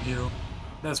 casting a heal.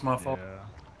 That's my fault. Yeah.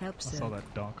 Help, I saw sir.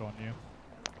 that dunk on you.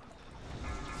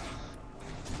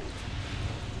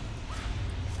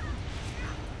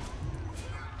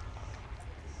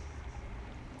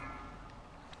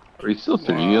 Are you still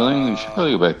 3 healing? You should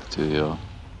probably go back to 2 heal.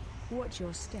 Watch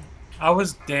your step. I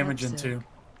was damaging That's it. too.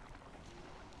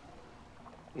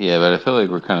 Yeah, but I feel like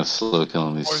we're kind of slow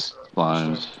killing these Poison.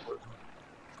 slimes.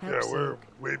 Yeah, Help, we're sir.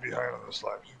 way behind on the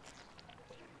slimes.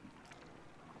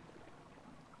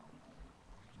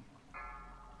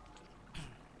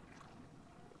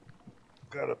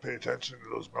 Gotta pay attention to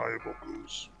those malleable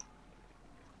glues.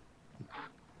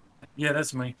 Yeah,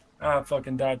 that's me. I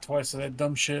fucking died twice of that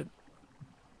dumb shit.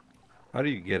 How do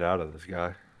you get out of this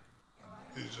guy?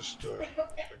 You just you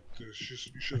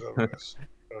should have an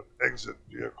exit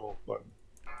vehicle button.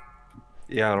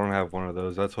 Yeah, I don't have one of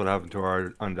those. That's what happened to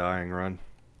our Undying run.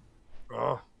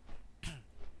 Oh,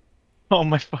 Oh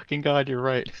my fucking god, you're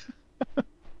right. You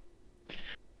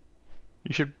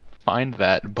should find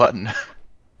that button.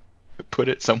 Put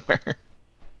it somewhere.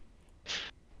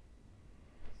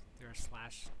 There a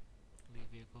slash leave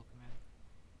vehicle command?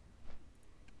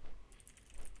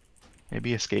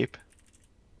 Maybe escape.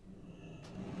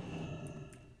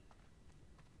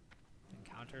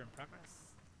 Encounter in progress?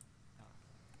 No.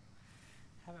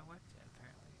 Haven't worked yet,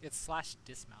 apparently. It's slash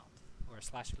dismount or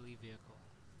slash leave vehicle.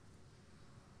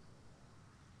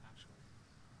 Actually.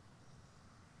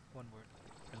 One word,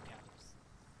 no capitals.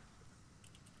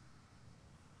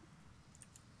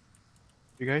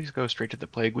 You guys go straight to the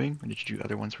Plague Wing, or did you do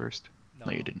other ones first?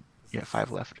 No, you didn't. You have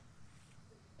 5 left.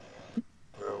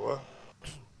 what?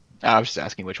 I was just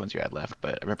asking which ones you had left,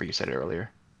 but I remember you said it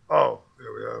earlier. Oh, yeah,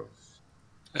 we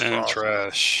have. And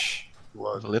trash.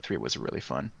 Blood. Valithria was really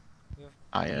fun.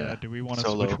 Yeah, do we want to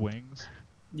switch wings?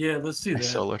 Yeah, let's do I that.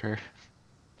 soloed her.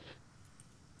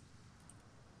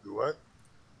 Do what?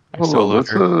 I Hold on, soloed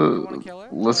her.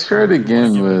 let's try it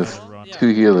again with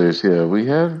 2 healers. Yeah, we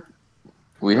had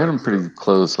them pretty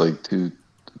close like 2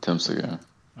 attempts ago.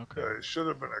 Okay. Yeah, it should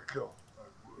have been a kill.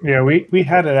 Yeah, we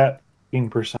had it at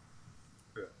 15%.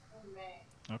 Yeah.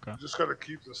 Okay. You just gotta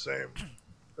keep the same.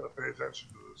 Gotta pay attention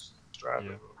to this strat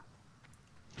and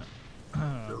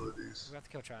abilities. We have to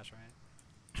kill trash, right?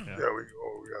 Yeah, we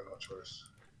got no choice.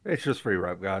 It's just free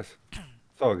rep, guys.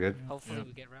 It's all good. Hopefully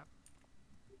we get rep.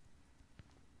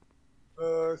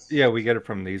 Yeah, we get it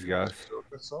from these guys. Still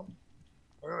get some.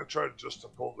 I'm gonna try just to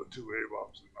pull the 2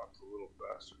 A-bombs and not the little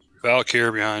bastards.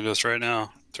 Valkyrie behind us right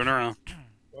now. Turn around.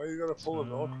 Why you gotta pull a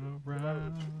Valkyrie?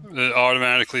 It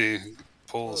automatically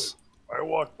pulls. I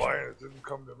walked by and it didn't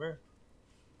come to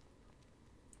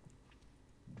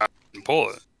me. Pull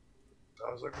it.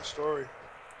 Sounds like a story.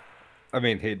 I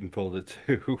mean, Hayden pulled it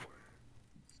too.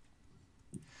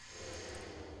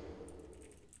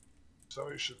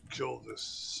 Somebody should kill this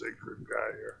sacred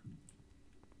guy here.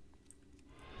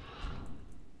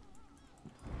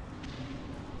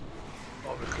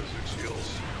 All because it's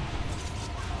heals.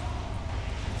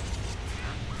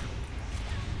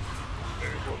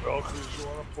 Any more Valkyries you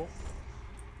want to pull?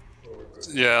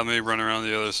 Yeah, let me run around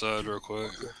the other side real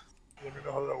quick. Okay. Let me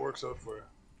know how that works out for you.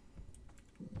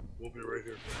 We'll be right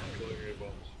here killing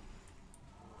A-bombs.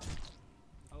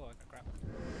 Oh, I got crap.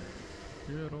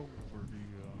 Get over here.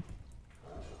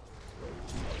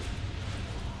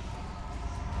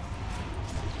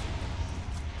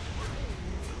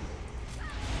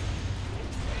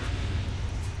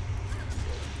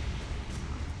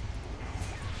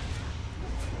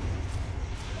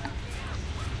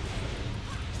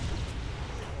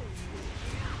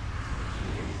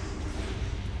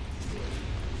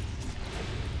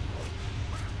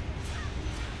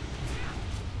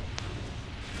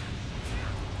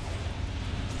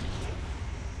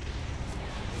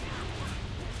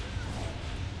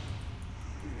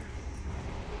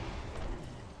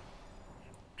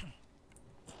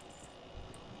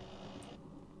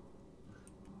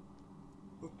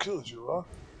 Who killed you,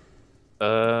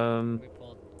 huh?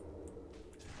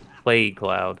 Plague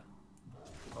Cloud.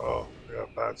 Oh, yeah,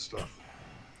 bad stuff.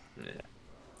 Yeah.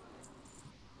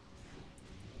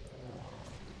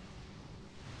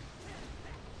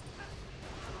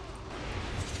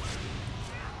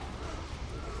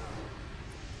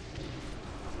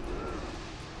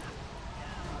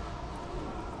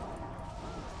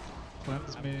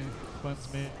 Cleanse me, please.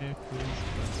 Cleanse me.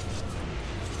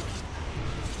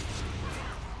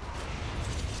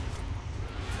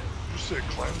 You say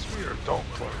cleanse me or don't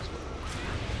cleanse me?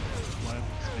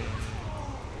 Cleanse me.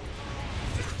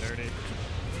 It's dirty.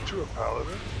 Aren't you a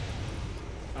paladin?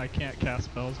 I can't cast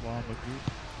spells while I'm a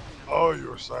goop. Oh, you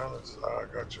were silenced. Ah, I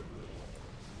got you.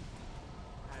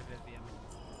 Hi, Vivian.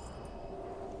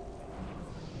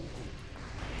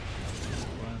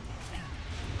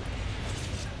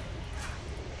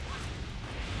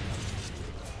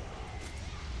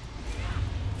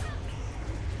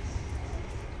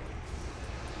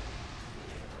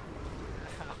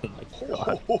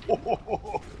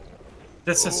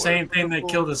 That's the same thing that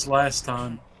killed us last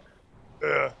time.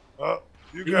 Yeah.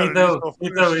 You got it. Etho,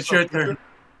 Etho, it's your turn.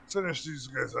 Finish these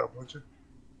guys up, would you?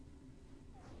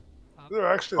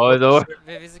 They're actually. Oh, no.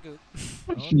 Vivi's a good.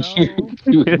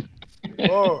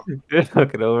 Oh.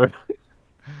 Look it over.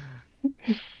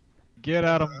 Get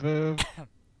at him, Viv.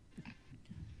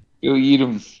 Go eat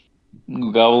him.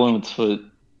 Gobble him its foot.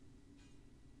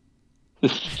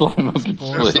 Slime up and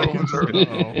Four split. seconds.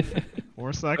 Uh-oh.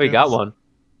 4 seconds. Oh, you got one.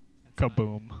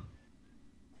 Kaboom.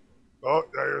 Oh,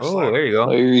 yeah, you're Oh, sliding. there you go.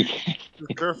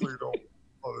 Be careful you don't.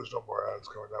 Oh, there's no more ads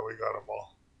coming now. We got them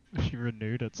all. You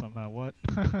renewed it somehow. What?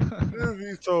 Yeah,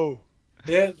 Vito.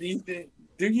 Yeah, do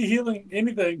you healing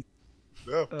anything?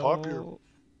 Yeah, pop your Oh,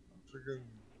 freaking.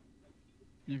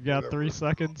 you've got whatever. 3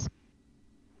 seconds.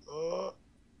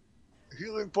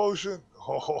 Healing potion.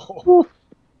 Oh.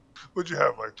 What'd you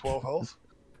have, like 12 health?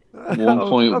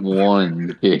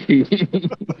 1.1.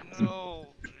 No.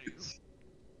 Jeez.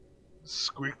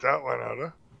 Squeaked that one out, huh?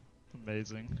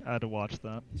 Amazing. I had to watch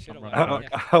that. Should've I'm went running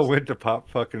back. back. I went to pop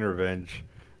fucking revenge,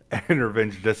 and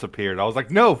revenge disappeared. I was like,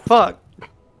 no, fuck.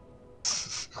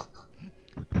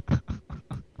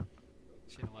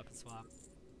 Should've weapon swap.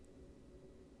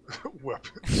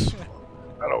 Weapons.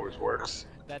 That always works.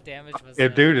 That damage was.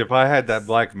 Dude, if I had that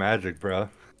black magic, bro.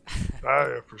 Ah,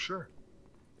 yeah, for sure.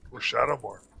 Or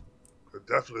Shadowborn. It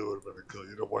definitely would have been a kill.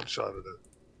 You'd have one-shotted it.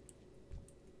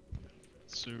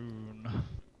 Soon.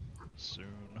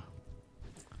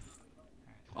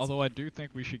 Although I do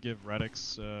think we should give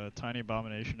Redix Tiny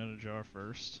Abomination in a jar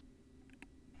first.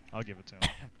 I'll give it to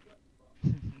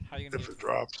him. How you gonna If use it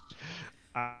drops.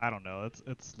 I don't know.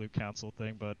 It's Loot Council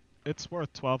thing, but it's worth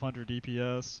 1200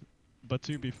 DPS. But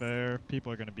to be fair,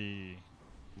 people are gonna be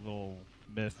a little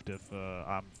miffed if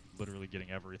I'm literally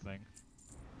getting everything.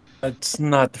 That's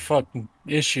not the fucking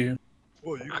issue.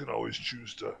 Well, you can always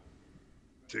choose to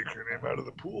take your name out of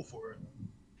the pool for it,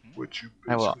 which you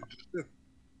I will. basically just did.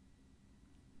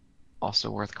 Also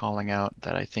worth calling out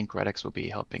that I think Redix will be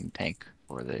helping tank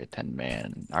for the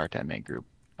 10-man group,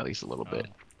 at least a little bit.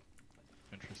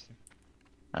 Interesting.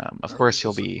 Of course,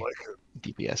 he'll Doesn't be like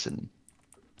it. DPS in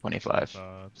 25.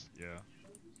 Yeah.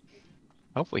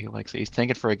 Hopefully he likes it. He's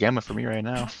tanking for a Gamma for me right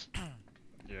now.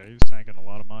 Yeah, he was tanking a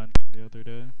lot of mine the other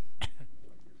day.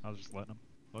 I was just letting him.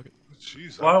 Fuck it.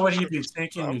 Jeez, Why I'm would just he gonna- be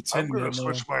taking I'm Lieutenant? gonna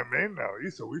switch my main now,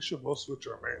 Ethan. We should both switch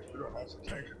our mains. We don't have to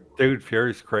tank anymore. Dude,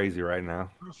 Fury's crazy right now.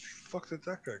 Where the fuck did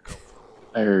that guy come from?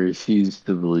 I refuse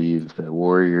to believe that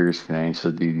warriors can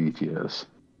actually do DPS.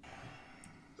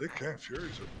 They can.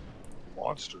 Furies are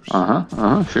monsters.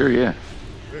 Sure, yeah.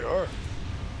 They are.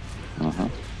 Uh huh.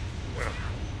 Yeah.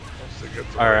 Once they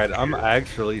get the Alright, right I'm gear.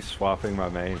 actually swapping my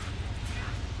main.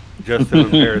 Just to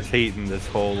embarrass Heaton this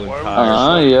whole Why would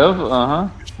entire...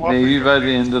 Yep, Swapping Maybe your by the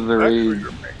mains end of the back for raid,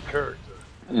 your main character.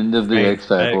 end of the Main X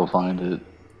pack, deck. we'll find it.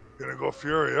 Gonna go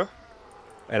Fury, huh?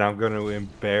 And I'm going to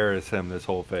embarrass him this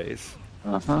whole phase.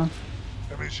 That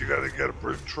means you gotta get a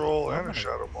Britain Troll and a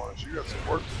Shadowborn. So you got some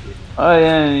work to do. Oh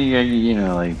yeah, you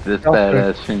know, like this Okay.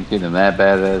 badass trinket and that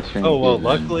badass trinket. Oh, well, and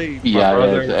luckily, my yeah,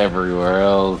 brother- it's everywhere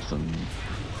else, and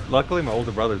Luckily, my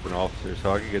older brother's an officer,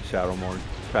 so I can get Shadowmorn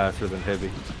faster than Hibby.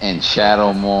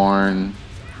 Shadowmorn.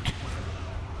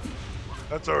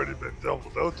 That's already been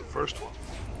doubled out, the first one.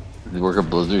 They work at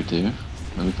Blizzard too.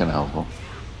 That'd be kind of helpful.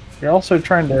 You're also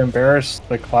trying to embarrass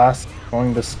the class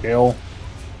going to scale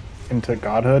into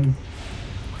godhood.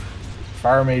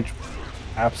 Fire mage,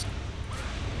 apps,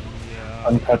 Yeah.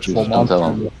 untouchable Don't tell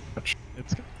monster. 'em.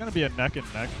 It's gonna be a neck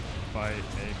and neck fight,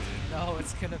 maybe. No,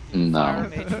 it's gonna be No. Fire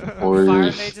Mage. Fire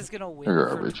Warriors Mage is gonna win are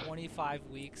for garbage. 25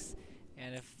 weeks,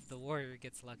 and if the Warrior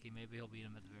gets lucky, maybe he'll beat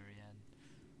him at the very end.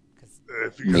 Cause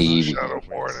If you get Maybe. a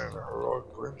Shadowborn and a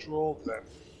Heroic Britain Troll, then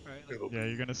right, like, it'll Yeah,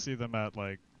 you're gonna see them at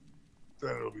like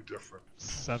then it'll be different.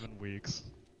 7 weeks.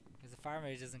 because the Fire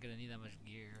Mage isn't gonna need that much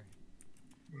gear.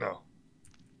 No.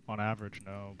 On average,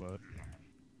 no, but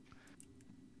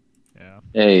yeah.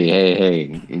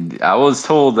 Hey! I was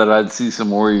told that I'd see some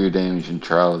warrior damage in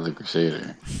Trial of the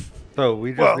Crusader. So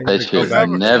we just Well, need That to go shit back.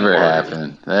 never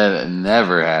happened. That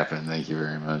never happened. Thank you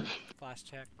very much. Flash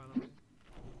check, by the way.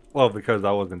 Well, because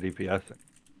I wasn't DPSing.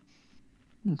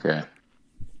 Okay,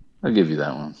 I'll give you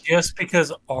that one. Just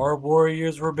because our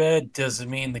warriors were bad doesn't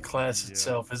mean the class Yeah.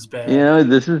 itself is bad. You know,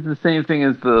 this is the same thing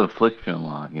as the Affliction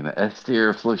Lock. You know, S tier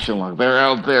Affliction Lock. They're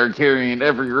out there carrying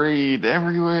every raid,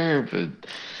 everywhere, but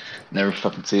never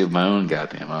fucking see it with my own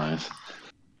goddamn eyes.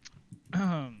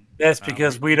 That's No,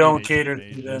 because we need don't 18 cater to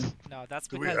mages. them. No, that's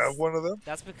Do we because have one of them?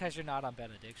 that's because you're not on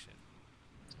benediction.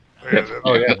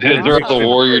 Oh, yeah. They're at the Yeah.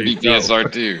 warrior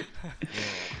DPSR too.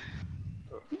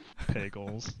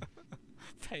 Pagels.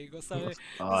 Pagel, so this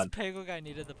God. Pagel guy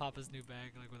needed to pop his new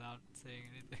bag like without saying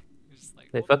anything. He was just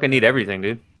like, They "Well, fucking need everything,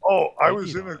 dude. Oh, I They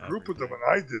was need in a on group with them and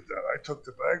everything. I did that. I took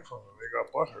the bag from them. They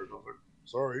got butthurt. I was like,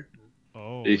 sorry.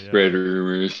 Oh, They yeah. spread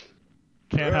rumors.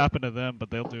 Can't Yeah. happen to them, but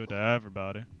they'll do it to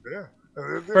everybody. Yeah.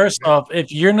 First off,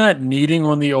 if you're not needing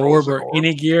on the orb Frozen or orb?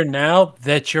 any gear now,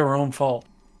 that's your own fault.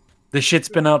 The shit's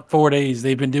been up 4 days.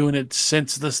 They've been doing it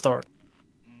since the start.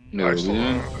 No, I still we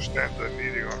don't didn't. understand the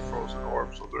needing on frozen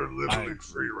orbs, so they're literally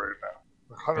free right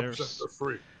now. 100% they're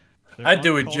free. They're I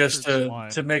do it just uncultured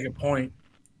to swine. make a point.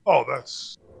 Oh,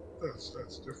 that's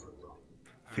different though.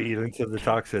 Feed into the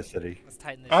toxicity. Let's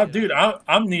tighten this shit Dude, up.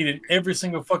 I'm needing every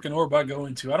single fucking orb I go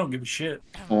into. I don't give a shit.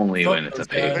 Only Fuck when it's a those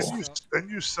guys. paywall. Then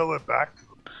you sell it back to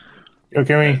them. Yo,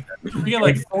 can we? We got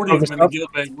like 40 of focus them in the up?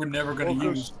 guild bank we're never gonna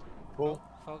Focus. use. Pull.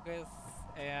 Focus,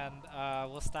 and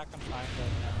we'll stack on triangle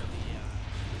whenever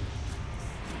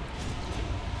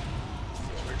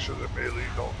Just make sure that melee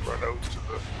don't run out to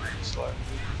the green slime.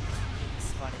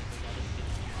 it's funny because I didn't get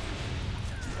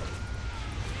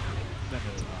Then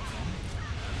it's about done.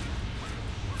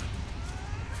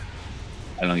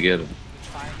 I don't get it. the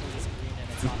triangle is green and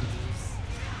it's on loose.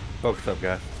 Focus up,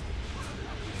 guys.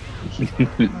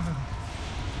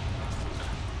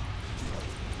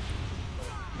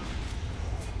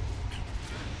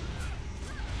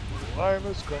 Slime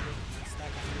is coming.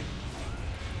 Stack on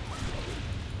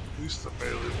At least the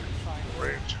melee triangle.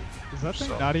 range. Is that thing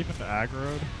So- not even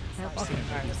aggroed? Alright, Fucking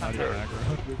alright, it's it's not not even there.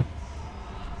 aggroed.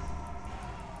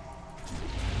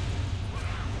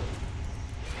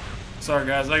 Sorry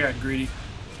guys, I got greedy.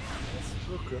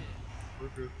 It's okay. We're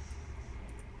good.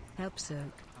 Help soak.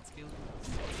 On skill.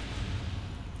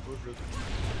 We're good.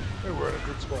 Hey, we're in a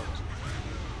good spot.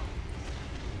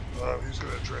 He's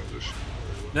gonna transition.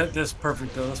 That's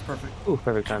perfect though. That's perfect. Ooh,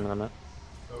 perfect timing on that.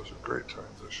 That was a great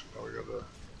transition. Now we gotta.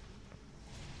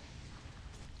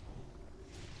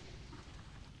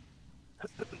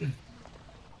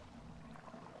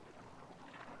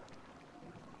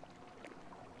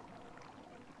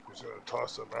 He's gonna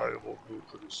toss a malleable glue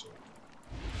pretty soon.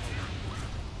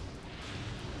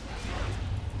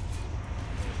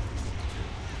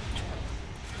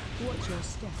 Watch your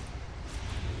step.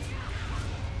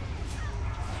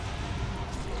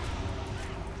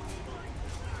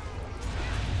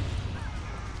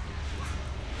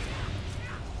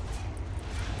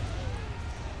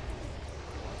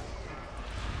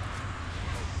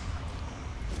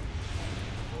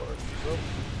 Alright, he's up.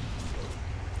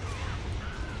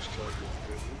 Just target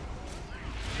the busy.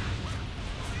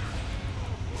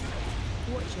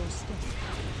 Watch your step.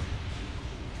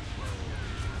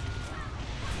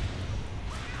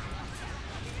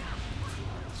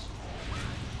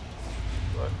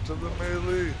 Run to the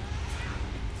melee.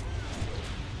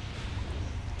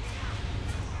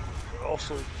 And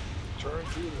also turn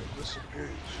to it and disengage.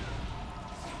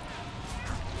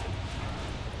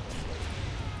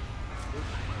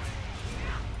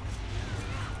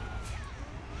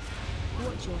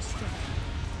 Watch your step.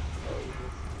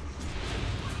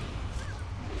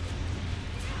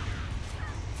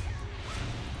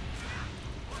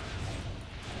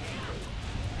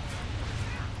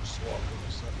 Swap in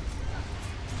a second.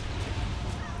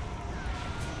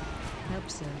 Help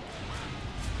soak.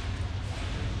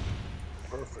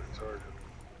 Perfect target.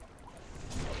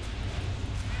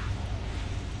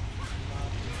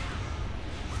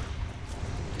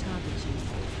 Target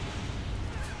you.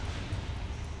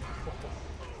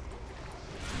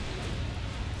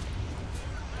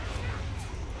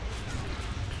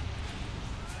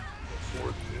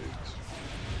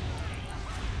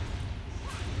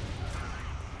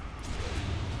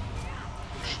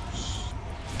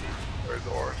 Alright,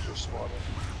 the orange just spawning.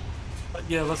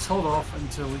 Yeah, let's hold off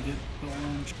until we get the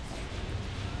orange.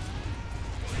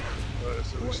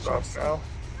 So we stop now.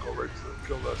 Go right to the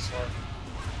kill that slime.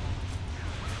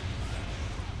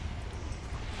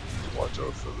 Just watch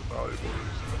out for the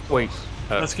malleabilities. Wait.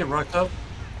 Let's get rocked up.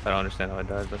 I don't understand how I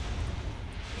died, but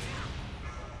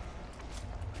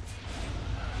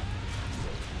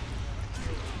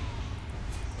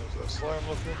How's that slime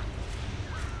looking?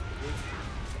 Good.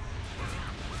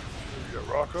 We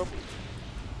got rock up.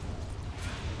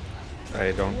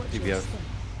 Hey, don't Watch your DPS. step.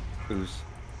 Who's?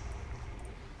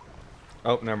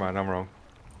 Oh, never mind. I'm wrong.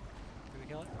 Did we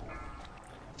kill it?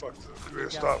 Fuck the.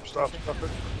 Stop it.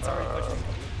 It's already pushing.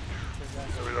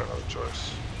 Yeah, we don't have a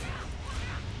choice.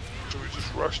 Should we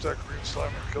just rush that green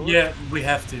slime and kill it? Yeah, we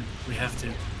have to. We have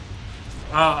to.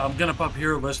 I'm gonna pop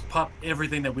here. Let's pop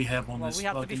everything that we have on Well, this. we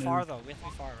have to be fucking far end. though. We have to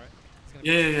be far, right? It's gonna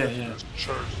Yeah, be- yeah, yeah. Just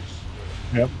charges.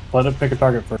 Yep. Let it pick a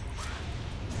target first.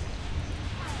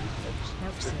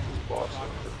 Help Take soak. this boss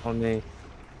out. on me.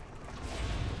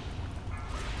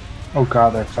 Oh god,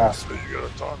 they're fast. So you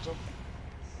gotta taunt him.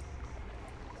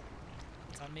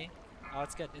 It's on me. Oh,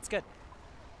 it's good. It's good.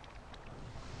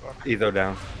 Etho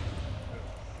down.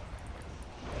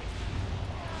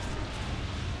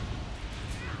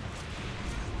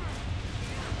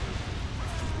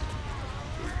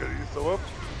 Do we get Etho up?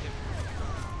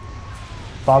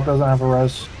 Bob doesn't have a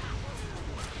res.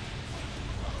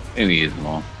 Maybe he's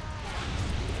long.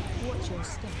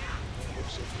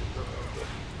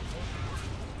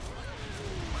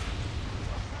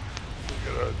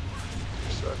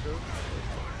 second.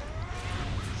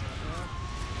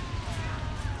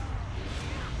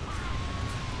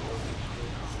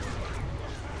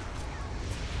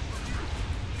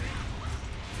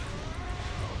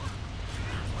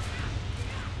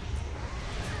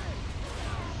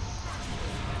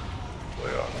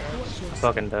 Lay on hands. I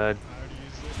fucking died.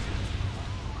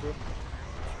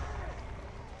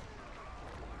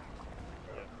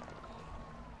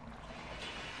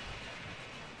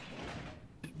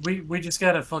 We just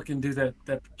gotta fucking do that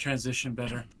transition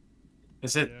better.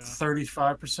 Is it Yeah.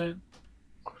 35%?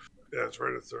 Yeah, it's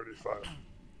right at 35.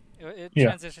 It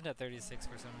Yeah. transitioned at 36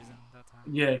 for some reason that time.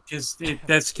 Yeah, because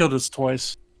that's killed us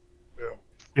twice. Yeah.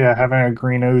 Yeah, having a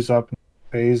green ooze up in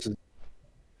phase is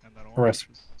And then the rest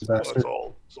orange. is Well, disaster.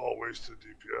 it's all wasted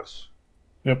DPS.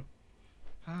 Yep.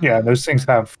 Yeah, those things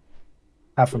have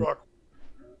half a. Rock,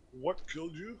 what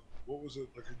killed you? What was it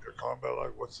like in your combat?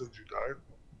 Like, what said you died?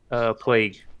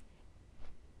 Plague.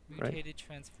 Right. Mutated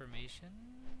transformation.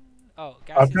 Oh,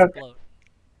 I've gaseous got- bloat.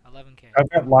 11k. I've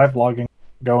got live logging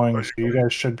going, Oh, so you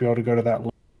guys should be able to go to that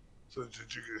link. So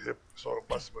did you get hit? So it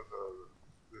must have been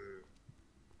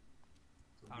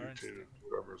the Orange. mutated,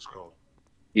 whatever it's called.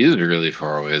 He was really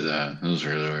far away though. It was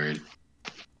really weird.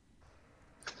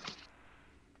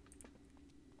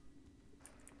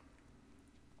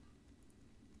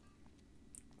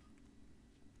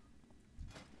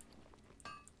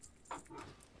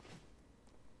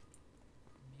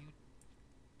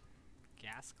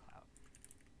 Gas cloud.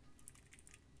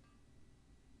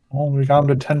 Oh, we got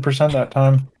him to 10% that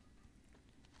time.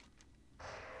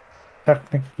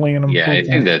 Technically an Yeah, I improvement.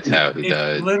 think that's how he It's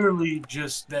died. literally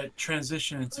just that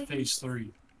transition into phase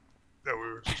 3. Yeah, we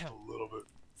were just a little bit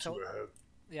So- too ahead.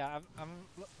 Yeah,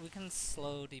 we can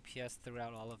slow DPS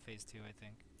throughout all of phase 2, I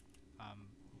think,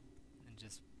 and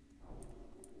just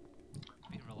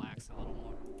relax a little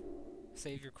more.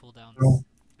 Save your cooldowns, Oh.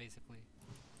 basically.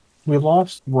 We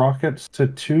lost rockets to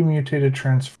 2 mutated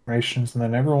transformations, and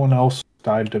then everyone else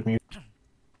died to mute.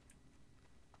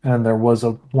 And there was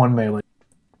a 1 melee.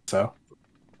 So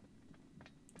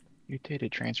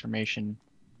Mutated transformation.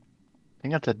 I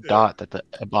think that's a dot that the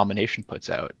abomination puts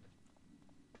out.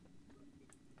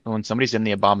 When somebody's in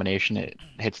the abomination, it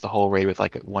hits the whole raid with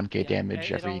like a 1k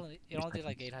damage it every. only did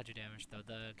like 800 damage though.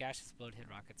 The gaseous bloat hit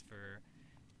rockets for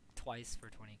twice for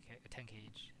 10k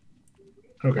each.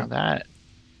 Now that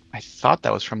I thought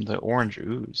that was from the orange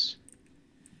ooze,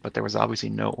 but there was obviously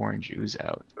no orange ooze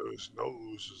out. There was no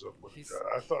oozes up when he died.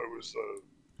 I thought it was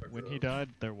When he died,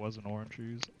 there was an orange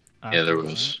ooze. Yeah, there after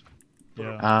was. that.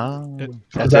 Yeah. Oh, It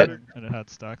that's froze it. and it had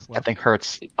stacks That left. thing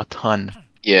hurts a ton.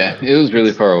 Yeah, it was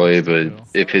really far away, but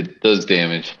if it does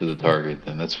damage to the target,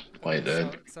 then that's why it Okay,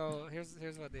 died. so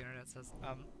here's what the internet says.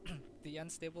 The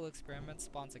unstable experiment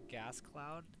spawns a gas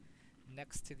cloud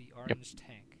next to the orange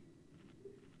tank,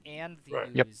 and the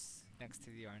Right. ooze next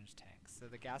to the orange tank. So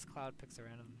the gas cloud picks a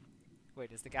random.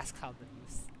 Wait, is the gas cloud the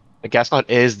ooze? The gas cloud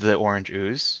is the orange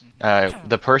ooze.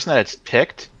 The person that it's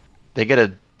picked, they get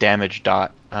a damage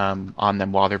dot on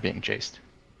them while they're being chased.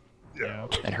 Yeah,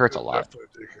 It hurts a lot.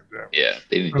 definitely taking damage. Yeah,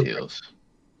 they need Okay. heals.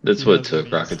 That's He what has took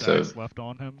any rockets stacks out. left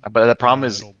on him. But the problem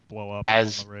is, it'll blow up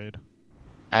as on the raid.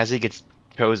 as he gets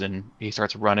chosen, he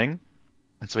starts running,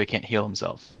 and so he can't heal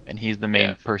himself. And he's the main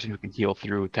Yeah. person who can heal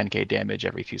through 10k damage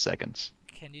every few seconds.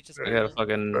 Can you just? Oh, I gotta bubble?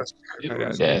 fucking. Best- I gotta-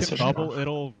 Yeah, You it's can fine. bubble,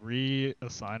 it'll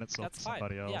reassign itself That's to fine.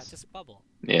 somebody else. Yeah, just bubble.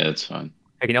 Yeah, that's fine.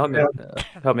 Hey, can you help me?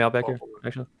 Help me out back here,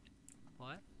 actually.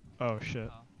 What? Oh shit.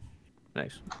 Oh.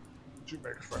 Nice. Did you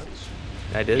make friends?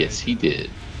 I did. Yes, he did.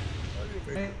 How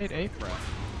do you I make made a friend.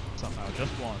 Somehow,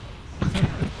 just one. I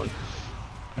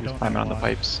Just don't climb know around the why.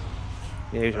 pipes,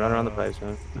 Yeah, he's running around the pipes,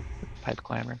 man. pipe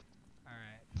climber.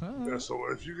 All right. Yeah,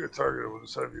 so if you get targeted, we'll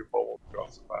just have you bubble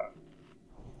off the bat.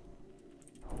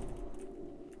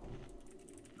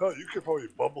 Hell, you could probably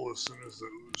bubble as soon as the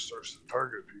ooze starts to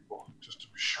target people, just to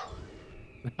be sure.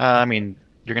 I mean,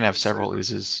 you're gonna have several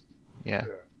oozes. Yeah.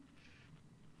 Yeah.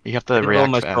 You have I to did roll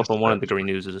react myself fast. on one of the green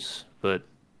oozes, but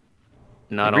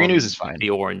not green on ooze is fine. the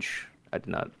orange. I did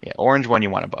not. Yeah, orange one you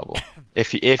want to bubble.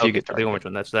 If you Okay, get the targeted. orange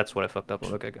one. That's what I fucked up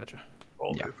on. Okay, gotcha.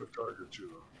 Only Yeah. if it targets you,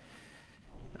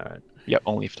 though. All right. Yep,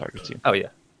 only if targets you. Oh yeah,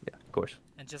 yeah, of course.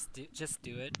 And just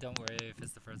do it. Don't worry if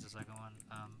it's the first or second one.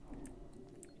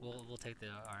 We'll take the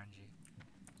RNG.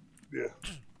 Yeah.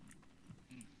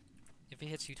 If he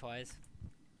hits you twice,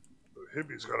 The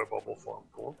Hibby's got a bubble form.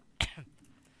 Cool.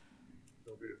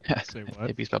 There'll be a Say what?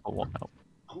 If he's bubble won't help.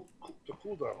 the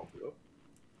cooldown will be up.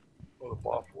 Oh, the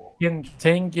buff will. Can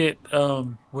Tang get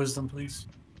wisdom, please?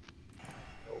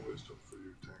 No wisdom for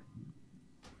you, Tang.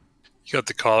 You got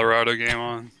the Colorado game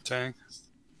on, Tang?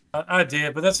 I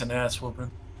did, but that's an ass whooping.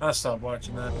 I stopped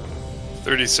watching that.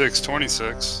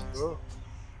 36-26. Yeah.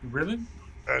 Really?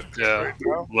 And Yeah, right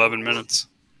now, 11 minutes.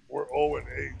 we're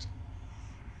 0-8.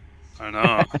 I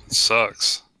know. It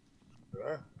sucks.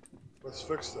 Yeah. Let's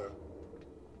fix that.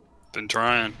 Been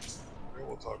trying. Then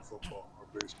we'll talk football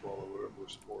or baseball or whatever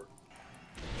sport.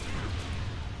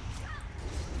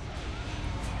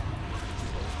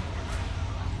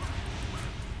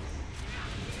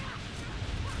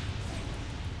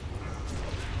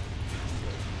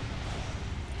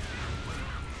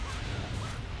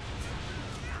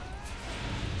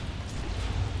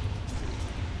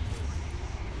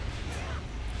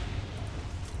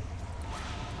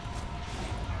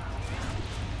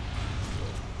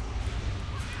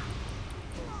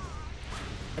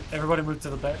 Everybody move to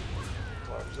the back.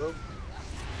 Time's up.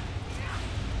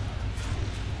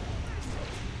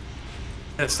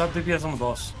 Yeah, stop DPS on the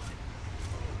boss.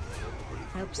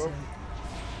 Help so.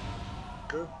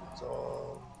 Good. It's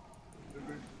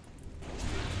maybe.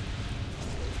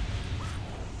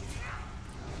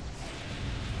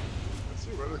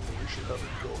 Theoretically, we should have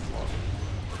it go on.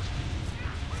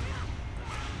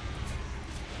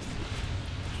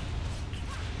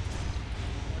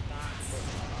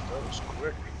 That was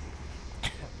quick.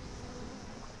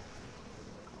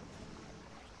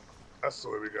 That's the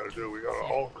way we gotta do. We gotta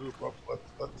all group up,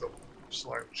 let the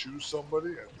slime choose somebody,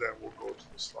 and then we'll go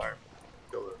to the slime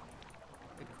killer.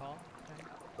 Good call. Okay.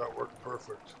 That worked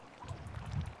perfect.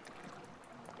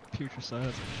 Future Side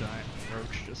has a giant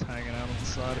roach just hanging out on the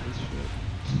side of his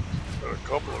ship. Got a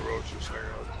couple of roaches hanging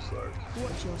out the side.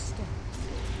 Watch your step.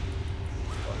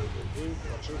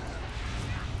 Watch it.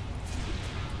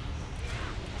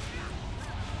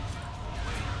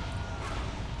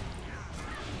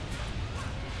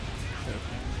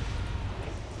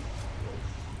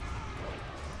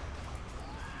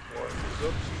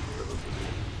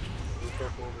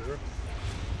 Over here.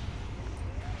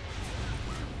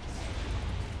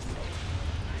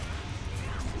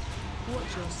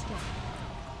 Watch your step.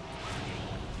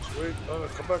 Sweet. No,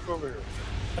 come back over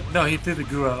here. No, he threw the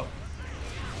goo out.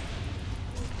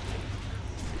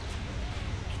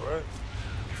 Alright.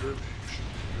 Good. You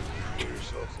should kill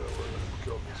yourself that way.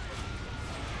 Kill this one.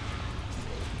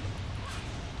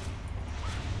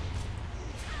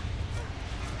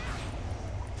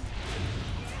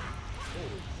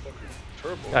 Holy fucking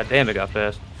turbo. God damn, it got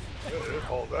fast. Yeah, it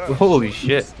hauled ass. Holy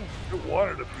shit. It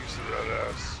wanted a piece of that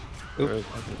ass.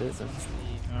 Oops.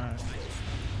 Alright.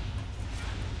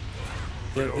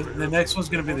 Yeah, the next one's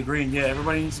gonna be the green. Yeah,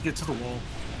 everybody needs to get to the wall.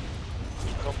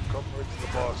 Come right to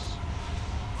the boss.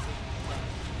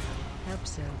 Help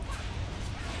so.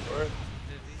 Alright.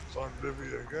 It's on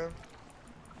Vivi again.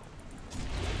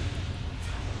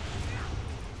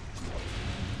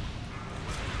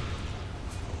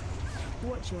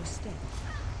 Watch your step.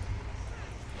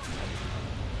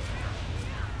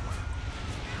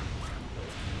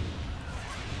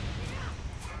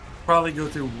 Probably go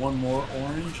through one more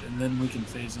orange, and then we can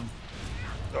phase them.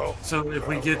 No. So if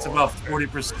we get to about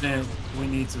 40%, we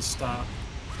need to stop.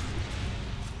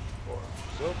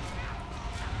 Up.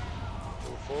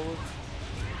 Go forward.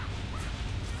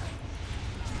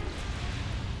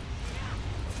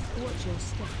 Watch your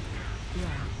step.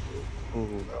 Right.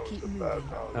 Ooh, That was Keep a moving. bad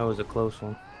mouth. that was a close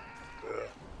one.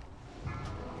 Yeah.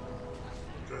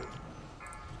 Good.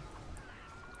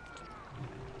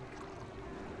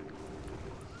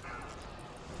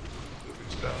 If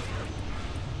he's down here,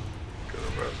 get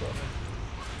a res on him.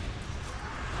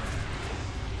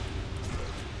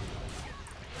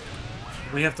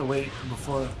 We have to wait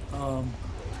before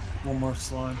one more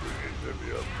slime. We need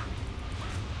Vivi up.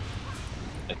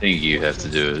 I think you have to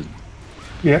do it.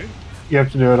 Yeah, you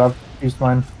have to do it. I've used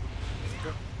mine.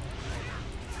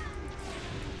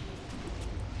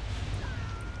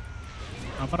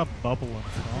 I'm gonna bubble and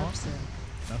Help talk. so.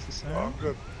 Necessary? Oh,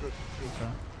 good.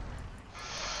 Okay.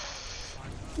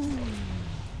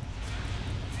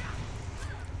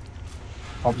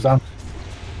 Bob's down.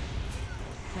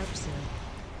 Help so.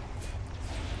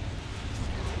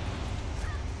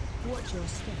 Watch your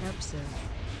step. Help so.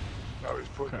 Now he's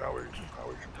putting. Now we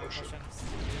can push it.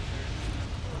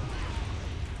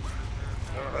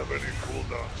 I don't have any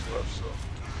cooldowns left, so.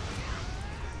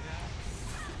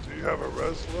 Do you have a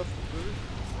res left, Vivi?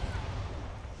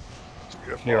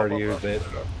 He already used it.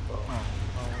 Oh,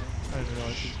 I didn't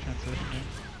realize he's transitioning.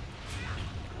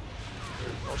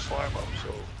 There's no slime up,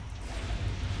 so.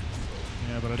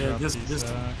 Yeah, but I Yeah, dropped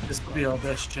this could be our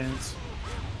best chance.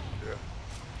 Yeah.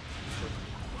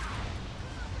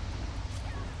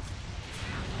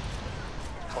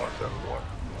 Taunt that one.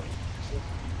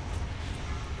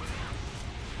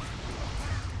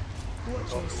 Watch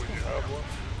Tell your me when you step. have one.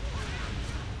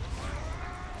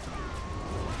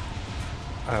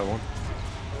 I have one.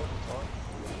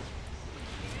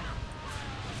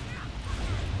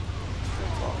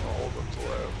 I'll hold them till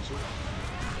I have two.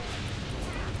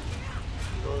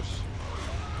 Yours.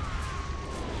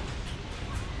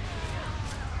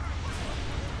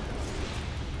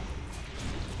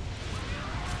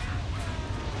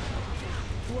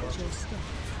 Watch your step.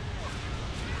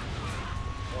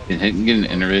 Can Hinton get an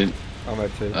innervate? I'm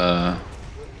at 2.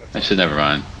 I should never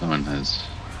mind. Someone has.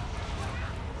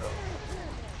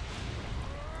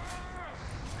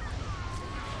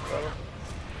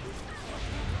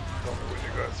 Tell me when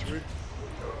you got 3.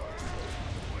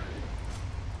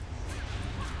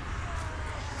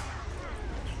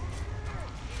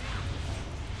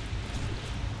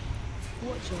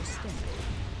 Watch your step.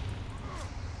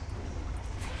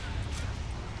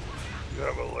 You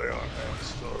have a lay on hand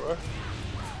still, right?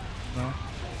 No.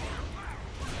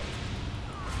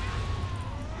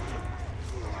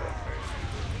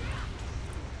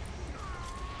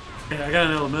 Yeah, I got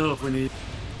an elemental if we need.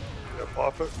 Yeah,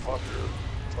 pop it. Pop your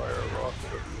fire rock,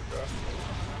 whatever you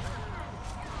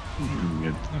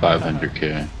got.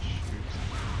 500k.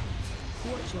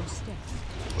 Watch your step.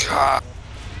 God.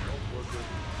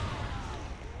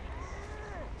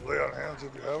 Lay on hands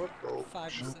if you have it. Go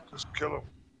 5%. just kill him.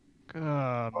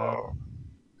 God, no.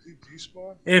 He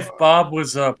despawned? If Bob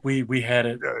was up, we had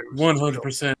it. Yeah, he was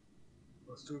 100%.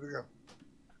 Let's do it again.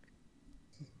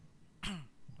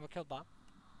 What killed Bob?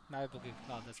 Malleable goo.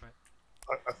 Oh, that's right.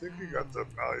 I think he got the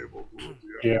malleable glue at the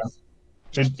end. Yeah.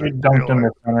 Just It dunked in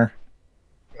the center.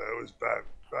 Yeah, it was bad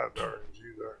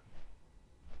RNG there.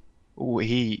 Ooh,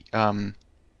 he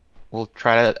will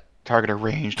try to target a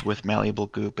ranged with malleable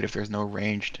goop, but if there's no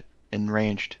ranged,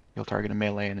 he'll target a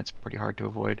melee, and it's pretty hard to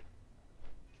avoid.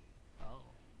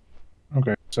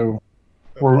 Okay, so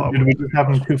And Bob did we was just have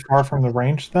him too far from the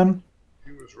range then?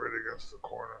 He was right against the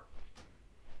corner.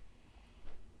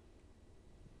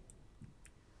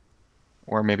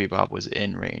 Or maybe Bob was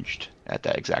in ranged at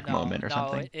that exact moment or no,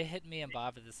 something. it hit me and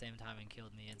Bob at the same time and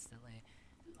killed me instantly.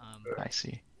 I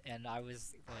see. And I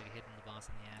was like hitting the boss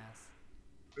in the ass.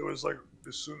 It was like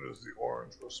as soon as the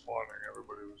orange was spawning,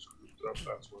 everybody was grouped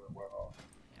up. That's when it went off.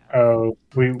 Oh,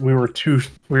 we were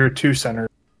too centered.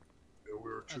 Yeah, we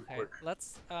were too Okay, quick.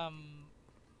 let's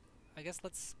I guess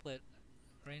let's split.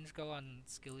 Range go on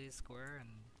Skilly's square and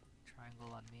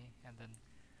triangle on me, and then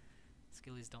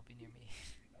Skilly's don't be near me.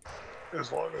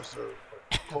 As long as they're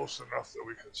like, close enough that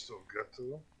we can still get to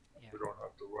them, Yeah. we don't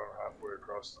have to run halfway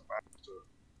across the map to.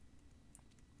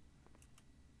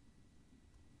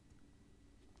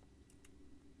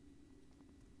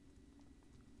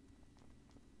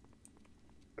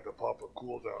 Had to pop a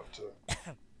cooldown to.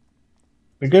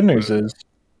 The good news is,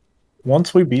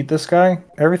 once we beat this guy,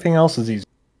 everything else is easy.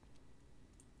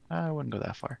 I wouldn't go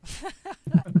that far.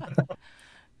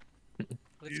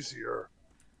 Easier.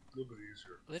 A little bit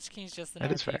easier. Lich King's just an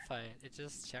That is RP fair. fight. It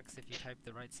just checks if you type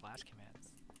the right slash commands.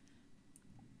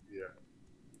 Yeah.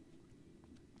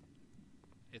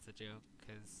 It's a joke,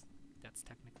 because that's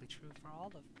technically true for all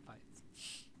the fights.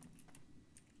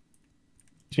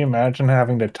 Do you imagine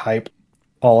having to type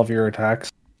all of your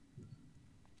attacks?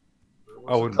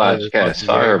 I wouldn't Slash cast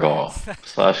fireball.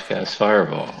 Slash cast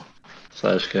fireball.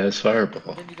 Slash cast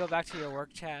fireball. Then you go back to your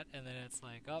work chat, and then it's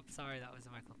like, oh, sorry, that was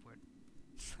in my clipboard.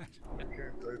 I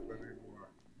can't type anymore.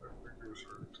 My fingers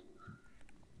hurt.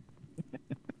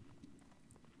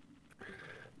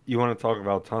 You want to talk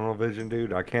about tunnel vision,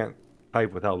 dude? I can't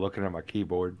type without looking at my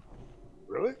keyboard.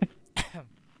 Really?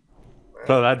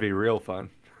 So that'd be real fun.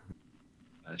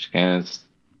 Slash cast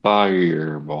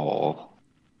fireball.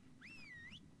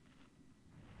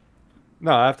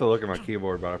 No, I have to look at my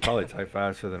keyboard, but I probably type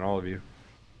faster than all of you.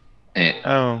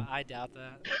 Oh. I doubt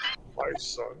that. My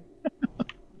son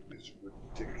is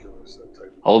ridiculous at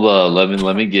typing. Hold on,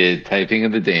 let me get typing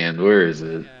of the damned. Where is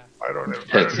it? I don't have.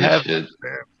 Text I this shit.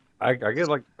 I get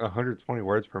like 120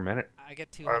 words per minute. I get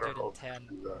I don't know 210,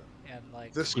 and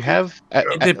like... This You kid- have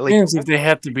It depends if they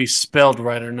have to be spelled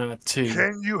right or not, too.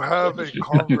 Can you have a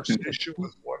conversation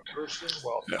with one person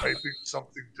while typing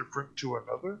something different to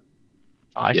another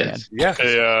I Yes. can. Yeah.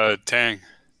 Hey, Tang.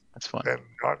 That's fun. and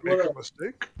not make a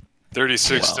mistake?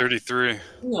 36, Wow. 33. No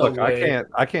Look, way.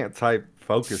 I can't type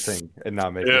focusing and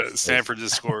not make Yeah, it. Stanford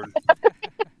just scored.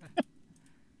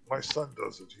 My son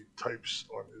does it. He types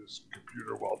on his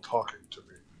computer while talking to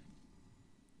me.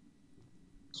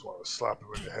 Just want to slap him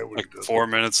in the head when Like he does 4 it.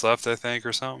 minutes left, I think,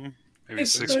 or something. Maybe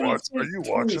It's 6 thirty- minutes. Are you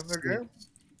watching the game?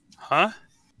 Huh?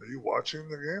 Are you watching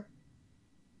the game?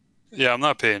 Yeah, I'm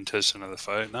not paying attention to the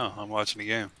fight. No, I'm watching the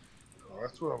game. Oh,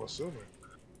 that's what I'm assuming.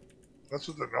 That's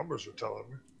what the numbers are telling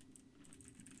me.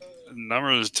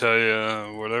 Numbers tell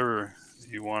you whatever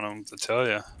You want them to tell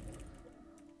you.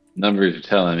 Numbers are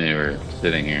telling me we're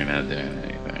sitting here not doing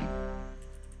anything.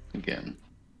 Again.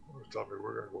 Tell me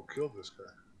we're gonna go kill this guy.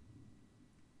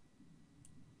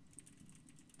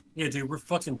 Yeah, dude, we're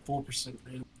fucking 4%,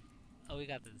 man. Oh, we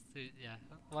got this. Dude, yeah.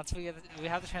 Once we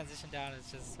have the transition down,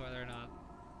 it's just whether or not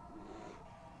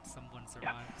someone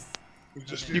survives. We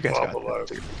just You need guys Bob got alive.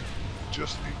 this.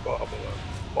 Just need Bob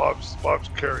alive. Bob's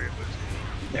carrying the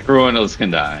team. Everyone else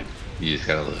can die. You just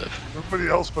gotta live. Nobody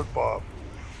else but Bob.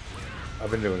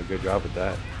 I've been doing a good job with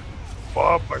that.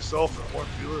 Bob, myself, and one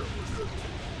dealer, and we're good.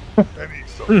 And he's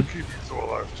still keeping so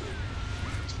alive too.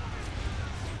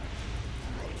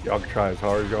 Y'all can try as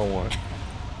hard as y'all want.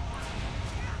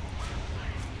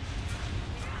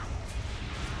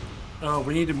 Oh,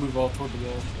 we need to move all toward the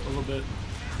wall a little bit.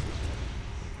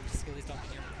 Skilly's not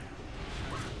here.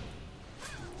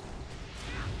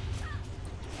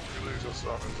 He leaves us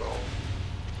on his own.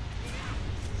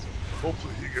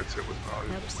 Hopefully he gets hit with value.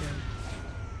 Help so.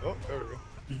 Oh, there we go.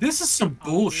 This is some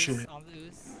bullshit. On the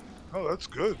ooze. Oh, that's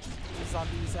good. Ooze on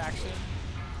the ooze action.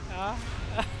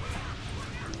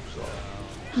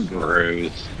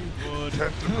 Gross.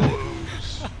 Tentacle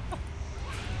ooze.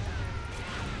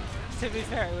 To be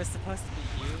fair, it was supposed to be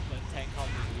you, but Tang called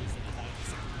me ooze and I thought it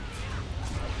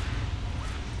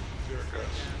was Dear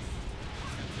guys.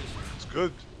 It's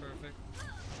good. perfect.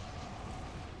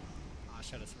 Oh, I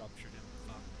should have ruptured him.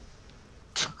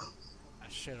 Fuck. I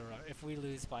should have. If we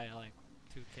lose by like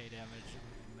 2k damage,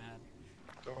 I'm mad.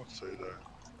 Don't say that.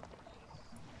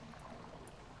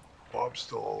 Bob's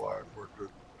still alive. We're good.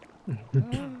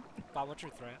 Bob, what's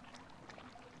your threat?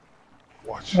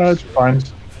 Watch That's this. fine.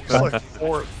 He's like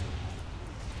fourth.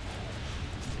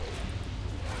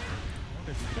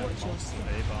 Watch your step.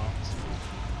 A-bombs.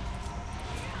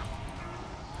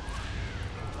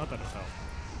 Not that it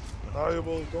helped.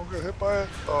 Valuable. Don't get hit by it.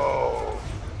 Oh.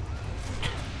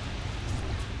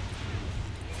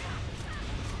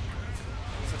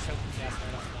 So choke the gas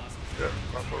right off the boss.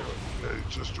 Yeah, I'm moving. Yeah, he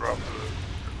just dropped it.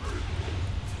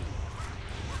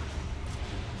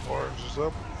 Orange is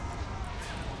up.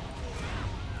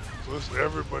 So this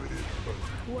everybody.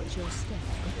 Watch your step.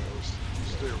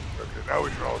 Stay. Okay, now we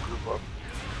can all group up.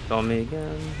 It's on me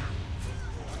again.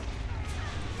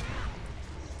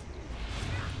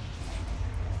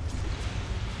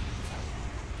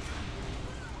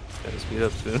 Gotta speed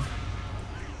up soon.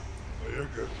 Oh, you're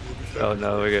good. You'll be dead. Oh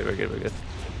no, we're good, we're good, we're good.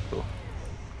 Cool.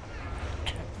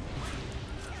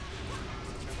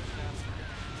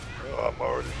 Oh, I'm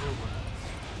already moving.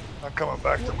 I'm coming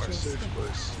back to my safe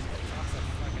place.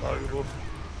 Valuable.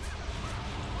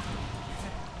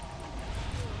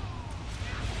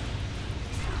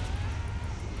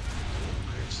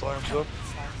 Slime's up.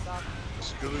 Slime's up.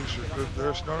 Skillies, you're good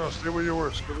there. No, stay where you were.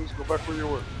 Skillies, go back where you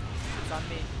were. It's on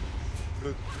me.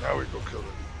 Good. Now we go kill it.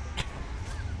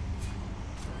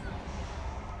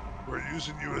 We're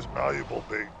using you as malleable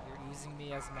bait. You're using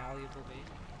me as malleable bait.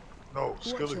 No, Watch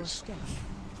your Skillies. step.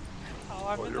 Oh,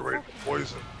 I'm Oh, in you're the ready fucking... to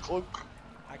poison. Cloak.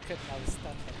 I couldn't. I was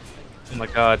stunned. Oh my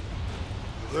god.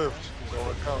 You lived. That's all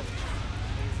that counts.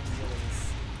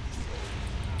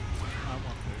 I want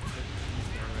to hit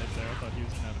you right there. I thought he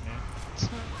was an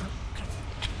enemy.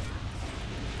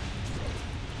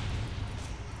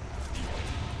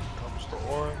 Comes the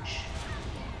orange.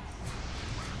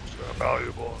 It's got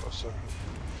malleable in a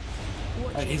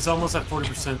second. He's almost at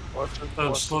 40%. Watch it. Oh,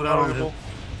 Watch slow the down on malleable. him.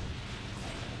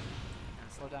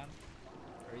 Slow down.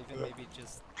 Or even Yeah. maybe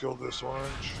just... Kill this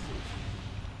orange.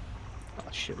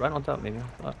 Oh shit, right on top, maybe.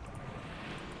 Oh.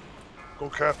 Go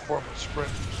cat form and sprint.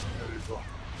 There you go.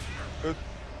 Good.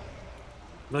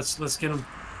 Let's get him.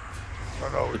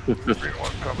 No, the green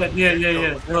one coming. Yeah.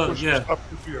 No, Push yeah. Up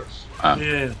to Pierce. Yeah.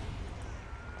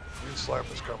 Green slime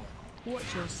is coming. Watch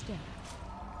your step.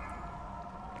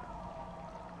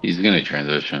 He's gonna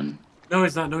transition. No,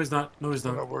 he's not. No,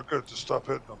 We're good. Just stop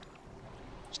hitting them.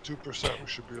 It's 2%. We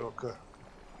should be okay.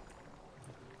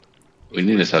 We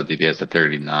need to set DPS at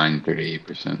 39,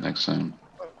 38% next time.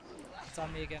 It's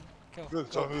on me again. Kill. Good.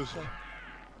 It's on Uzi.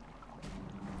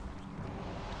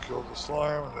 Kill the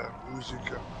slime, and then Uzi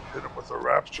can hit him with a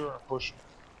rapture and push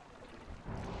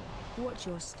him. Watch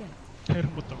your step. Hit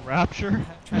him with the rapture.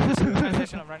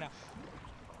 Transition him right now.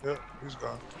 Yeah, he's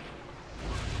gone.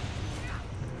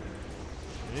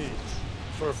 Jeez.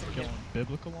 Perfect. Going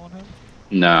biblical on him?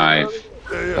 Knife.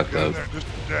 Yeah, Fuck get in up. there. Just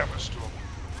do damage to him.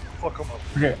 Fuck him up.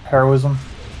 Okay, heroism.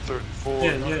 34. Yeah.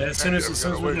 As soon as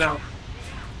we get out.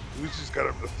 Uzi's got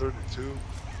him to 32.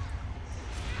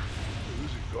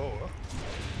 Uzi go,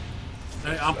 huh?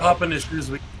 Hey, I'm popping as soon as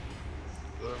we.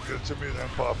 Let him get it to me, then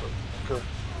pop it. Okay.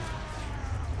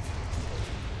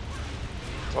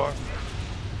 Tong.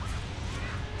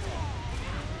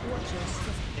 Watch your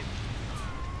step.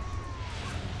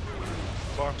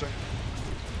 Taunting.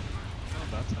 Oh,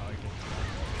 that's how I get.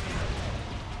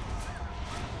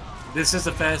 This is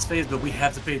a fast phase, but we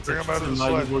have to pay Bring him attention out to of the the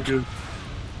sled. valuable goo.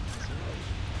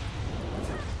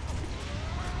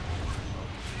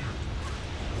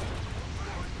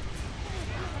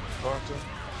 Taunting.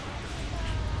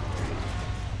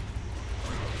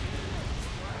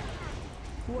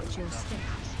 Watch your step.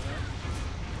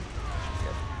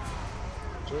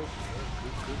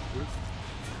 Good.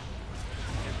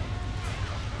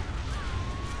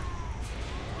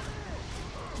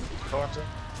 Taunting.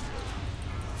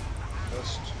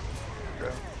 Missed.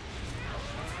 Okay.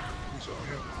 He's on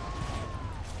you.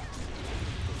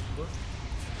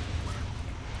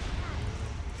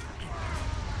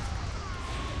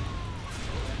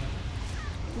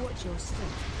 Watch your step.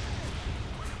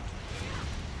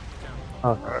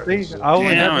 Oh, see, I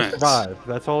only Damn had it. to survive.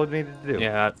 That's all I needed to do.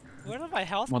 Yeah, Where did my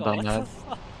health Well go? done, What lad. the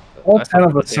fuck? All I 10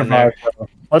 of fucking us put you in there. survived, though.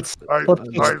 Let's I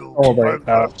just celebrate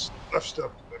that. left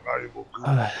stepped in the valuable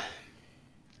goo.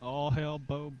 All hell,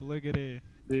 Bo Bliggity.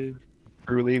 Dude,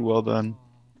 Truly well done.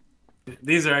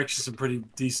 these are actually some pretty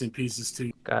decent pieces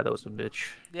too. God, that was a bitch.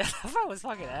 Yeah, that fight was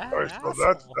fucking ass. Alright, so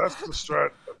that's the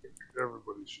strat I think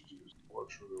everybody should use. It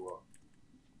works really well.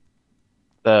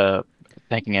 The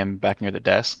thanking him back near the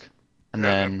desk, and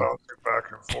And then bouncing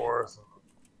back and forth and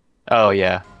oh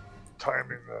yeah,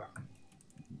 timing the.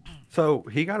 So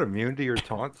he got immune to your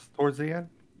taunts towards the end?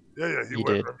 Yeah, he He went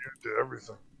did. immune to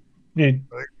everything.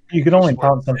 You could only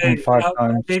taunt something Hey, 5 I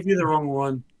times. gave you the wrong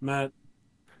one, Matt.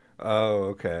 Oh,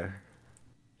 okay.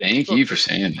 Thank you for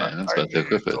saying that. That's about to I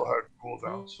equip it. still had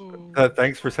cooldowns.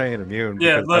 Thanks for saying immune,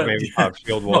 Yeah, because look. that made me pop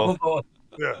shield wall. Hold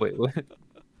on. Yeah. Wait, what?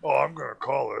 Oh, I'm gonna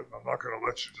call it. I'm not gonna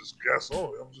let you just guess.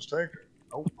 Oh, I'm just tanking.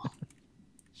 Nope.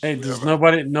 Hey, does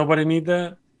nobody need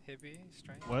that? Hibby,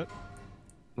 strength, What?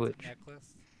 Which?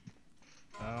 necklace.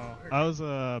 Oh, I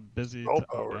was busy. All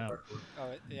Oh, power. damn.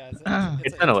 Oh, yeah,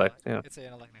 It's an intellect, yeah. It's an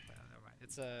intellect necklace. Never mind.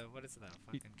 It's a what is that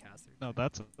fucking caster? No,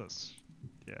 that's this.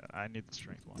 Yeah, I need the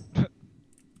strength one.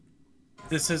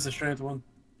 This is the strength one.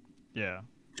 Yeah.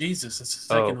 Jesus, it's a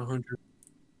second Oh. 100.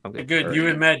 Okay, Good, alright. you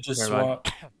and Matt just Never mind.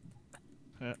 swapped.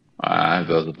 I have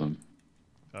both of them.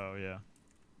 Oh yeah.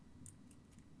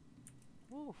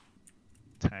 Woo.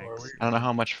 Tanks. I don't know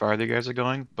how much farther you guys are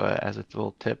going, but as a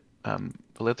little tip,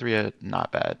 Polythria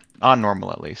not bad on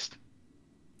normal at least.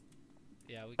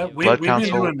 Yeah, we We've Blood been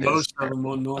Council doing is most of them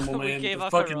on normal, we man. gave The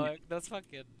up fucking, heroic. That's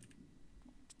fucking.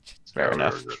 Fair Yeah,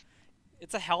 enough. good.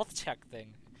 It's a health check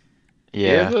thing. Do you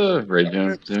have Yeah. a red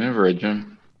gem? Do you have a red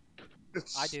gem?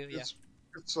 It's, I do, yeah.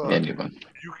 It's Yeah, need one.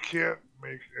 you can't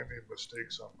make any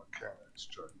mistakes on mechanics,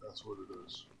 Chuck. That's what it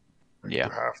is. And Yeah.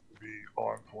 You have to be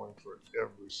on point for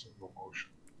every single motion.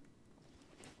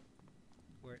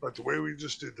 Where- But the way we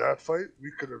just did that fight,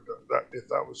 we could have done that. If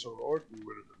that was heroic, we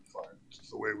would have been fine. It's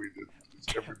the way we did it.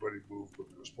 It's everybody moved when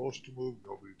they were supposed to move.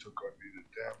 Nobody took unneeded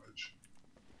damage.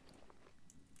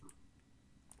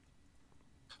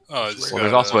 Oh, I just Well, got,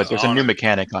 there's also there's a new honor.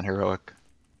 mechanic on heroic,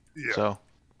 Yeah. so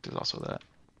there's also that.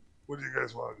 What do you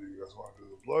guys want to do? You guys want to do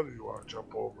the blood, or you want to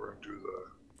jump over and do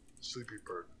the sleepy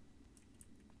bird?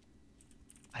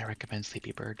 I recommend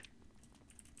Sleepy Bird.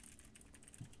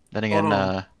 Then again, Hold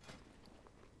on.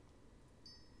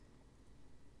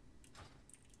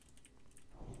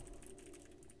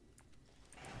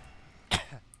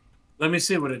 Let me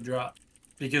see what it dropped.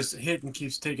 Because Hidden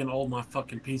keeps taking all my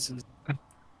fucking pieces.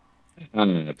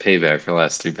 Payback for the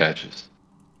last 3 patches.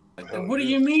 What do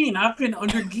you mean? I've been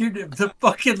undergeared the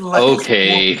fucking last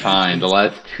Okay, 4 fine. The patches.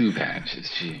 last 2 patches.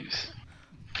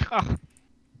 Jeez.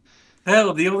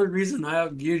 Hell, the only reason I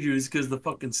outgeared you is because the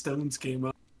fucking stones came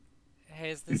up.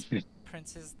 Hey, is this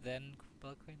Princess then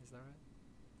Blood Queen? Is that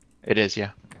right? it is,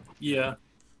 yeah. Yeah.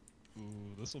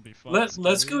 Ooh, this will be fun. Let's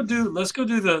go Scullies.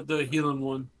 do the healing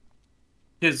one.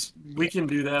 Because we can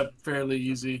do that fairly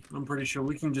easy. I'm pretty sure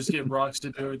we can just get Rocks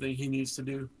to do everything he needs to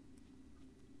do.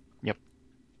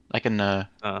 I can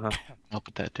Uh-huh. help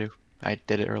with that too. I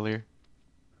did it earlier.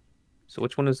 So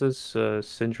which one is this?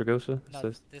 Syndragosa? No, Is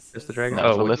this, this this is the dragon? No,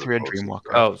 Oh, Polythria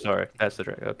Dreamwalker. oh, sorry. That's the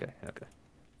dragon. Okay, okay.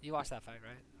 You watched that fight,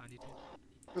 right? On YouTube.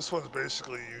 This one's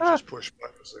basically you just push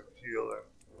buttons and heal,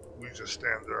 and we just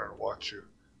stand there and watch you.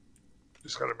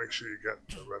 Just gotta make sure you get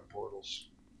the red portals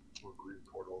or green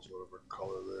portals, whatever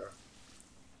color they are.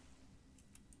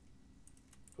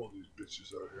 Pull these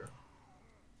bitches out here.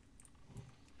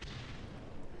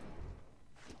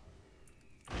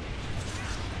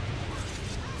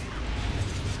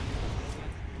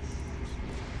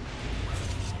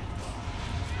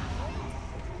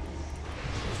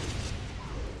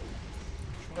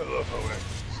 I love how it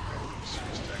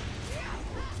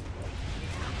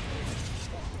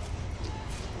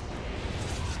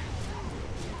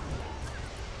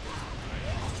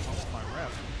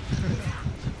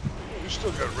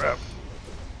still get rep.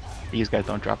 These guys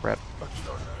don't drop rep.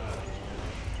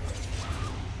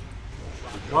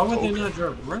 Why would they not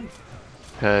drop rep?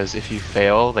 Because if you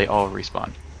fail, they all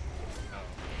respawn.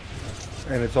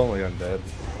 And it's only undead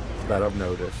that I've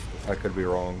noticed. I could be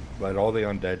wrong, but all the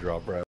undead drop rep.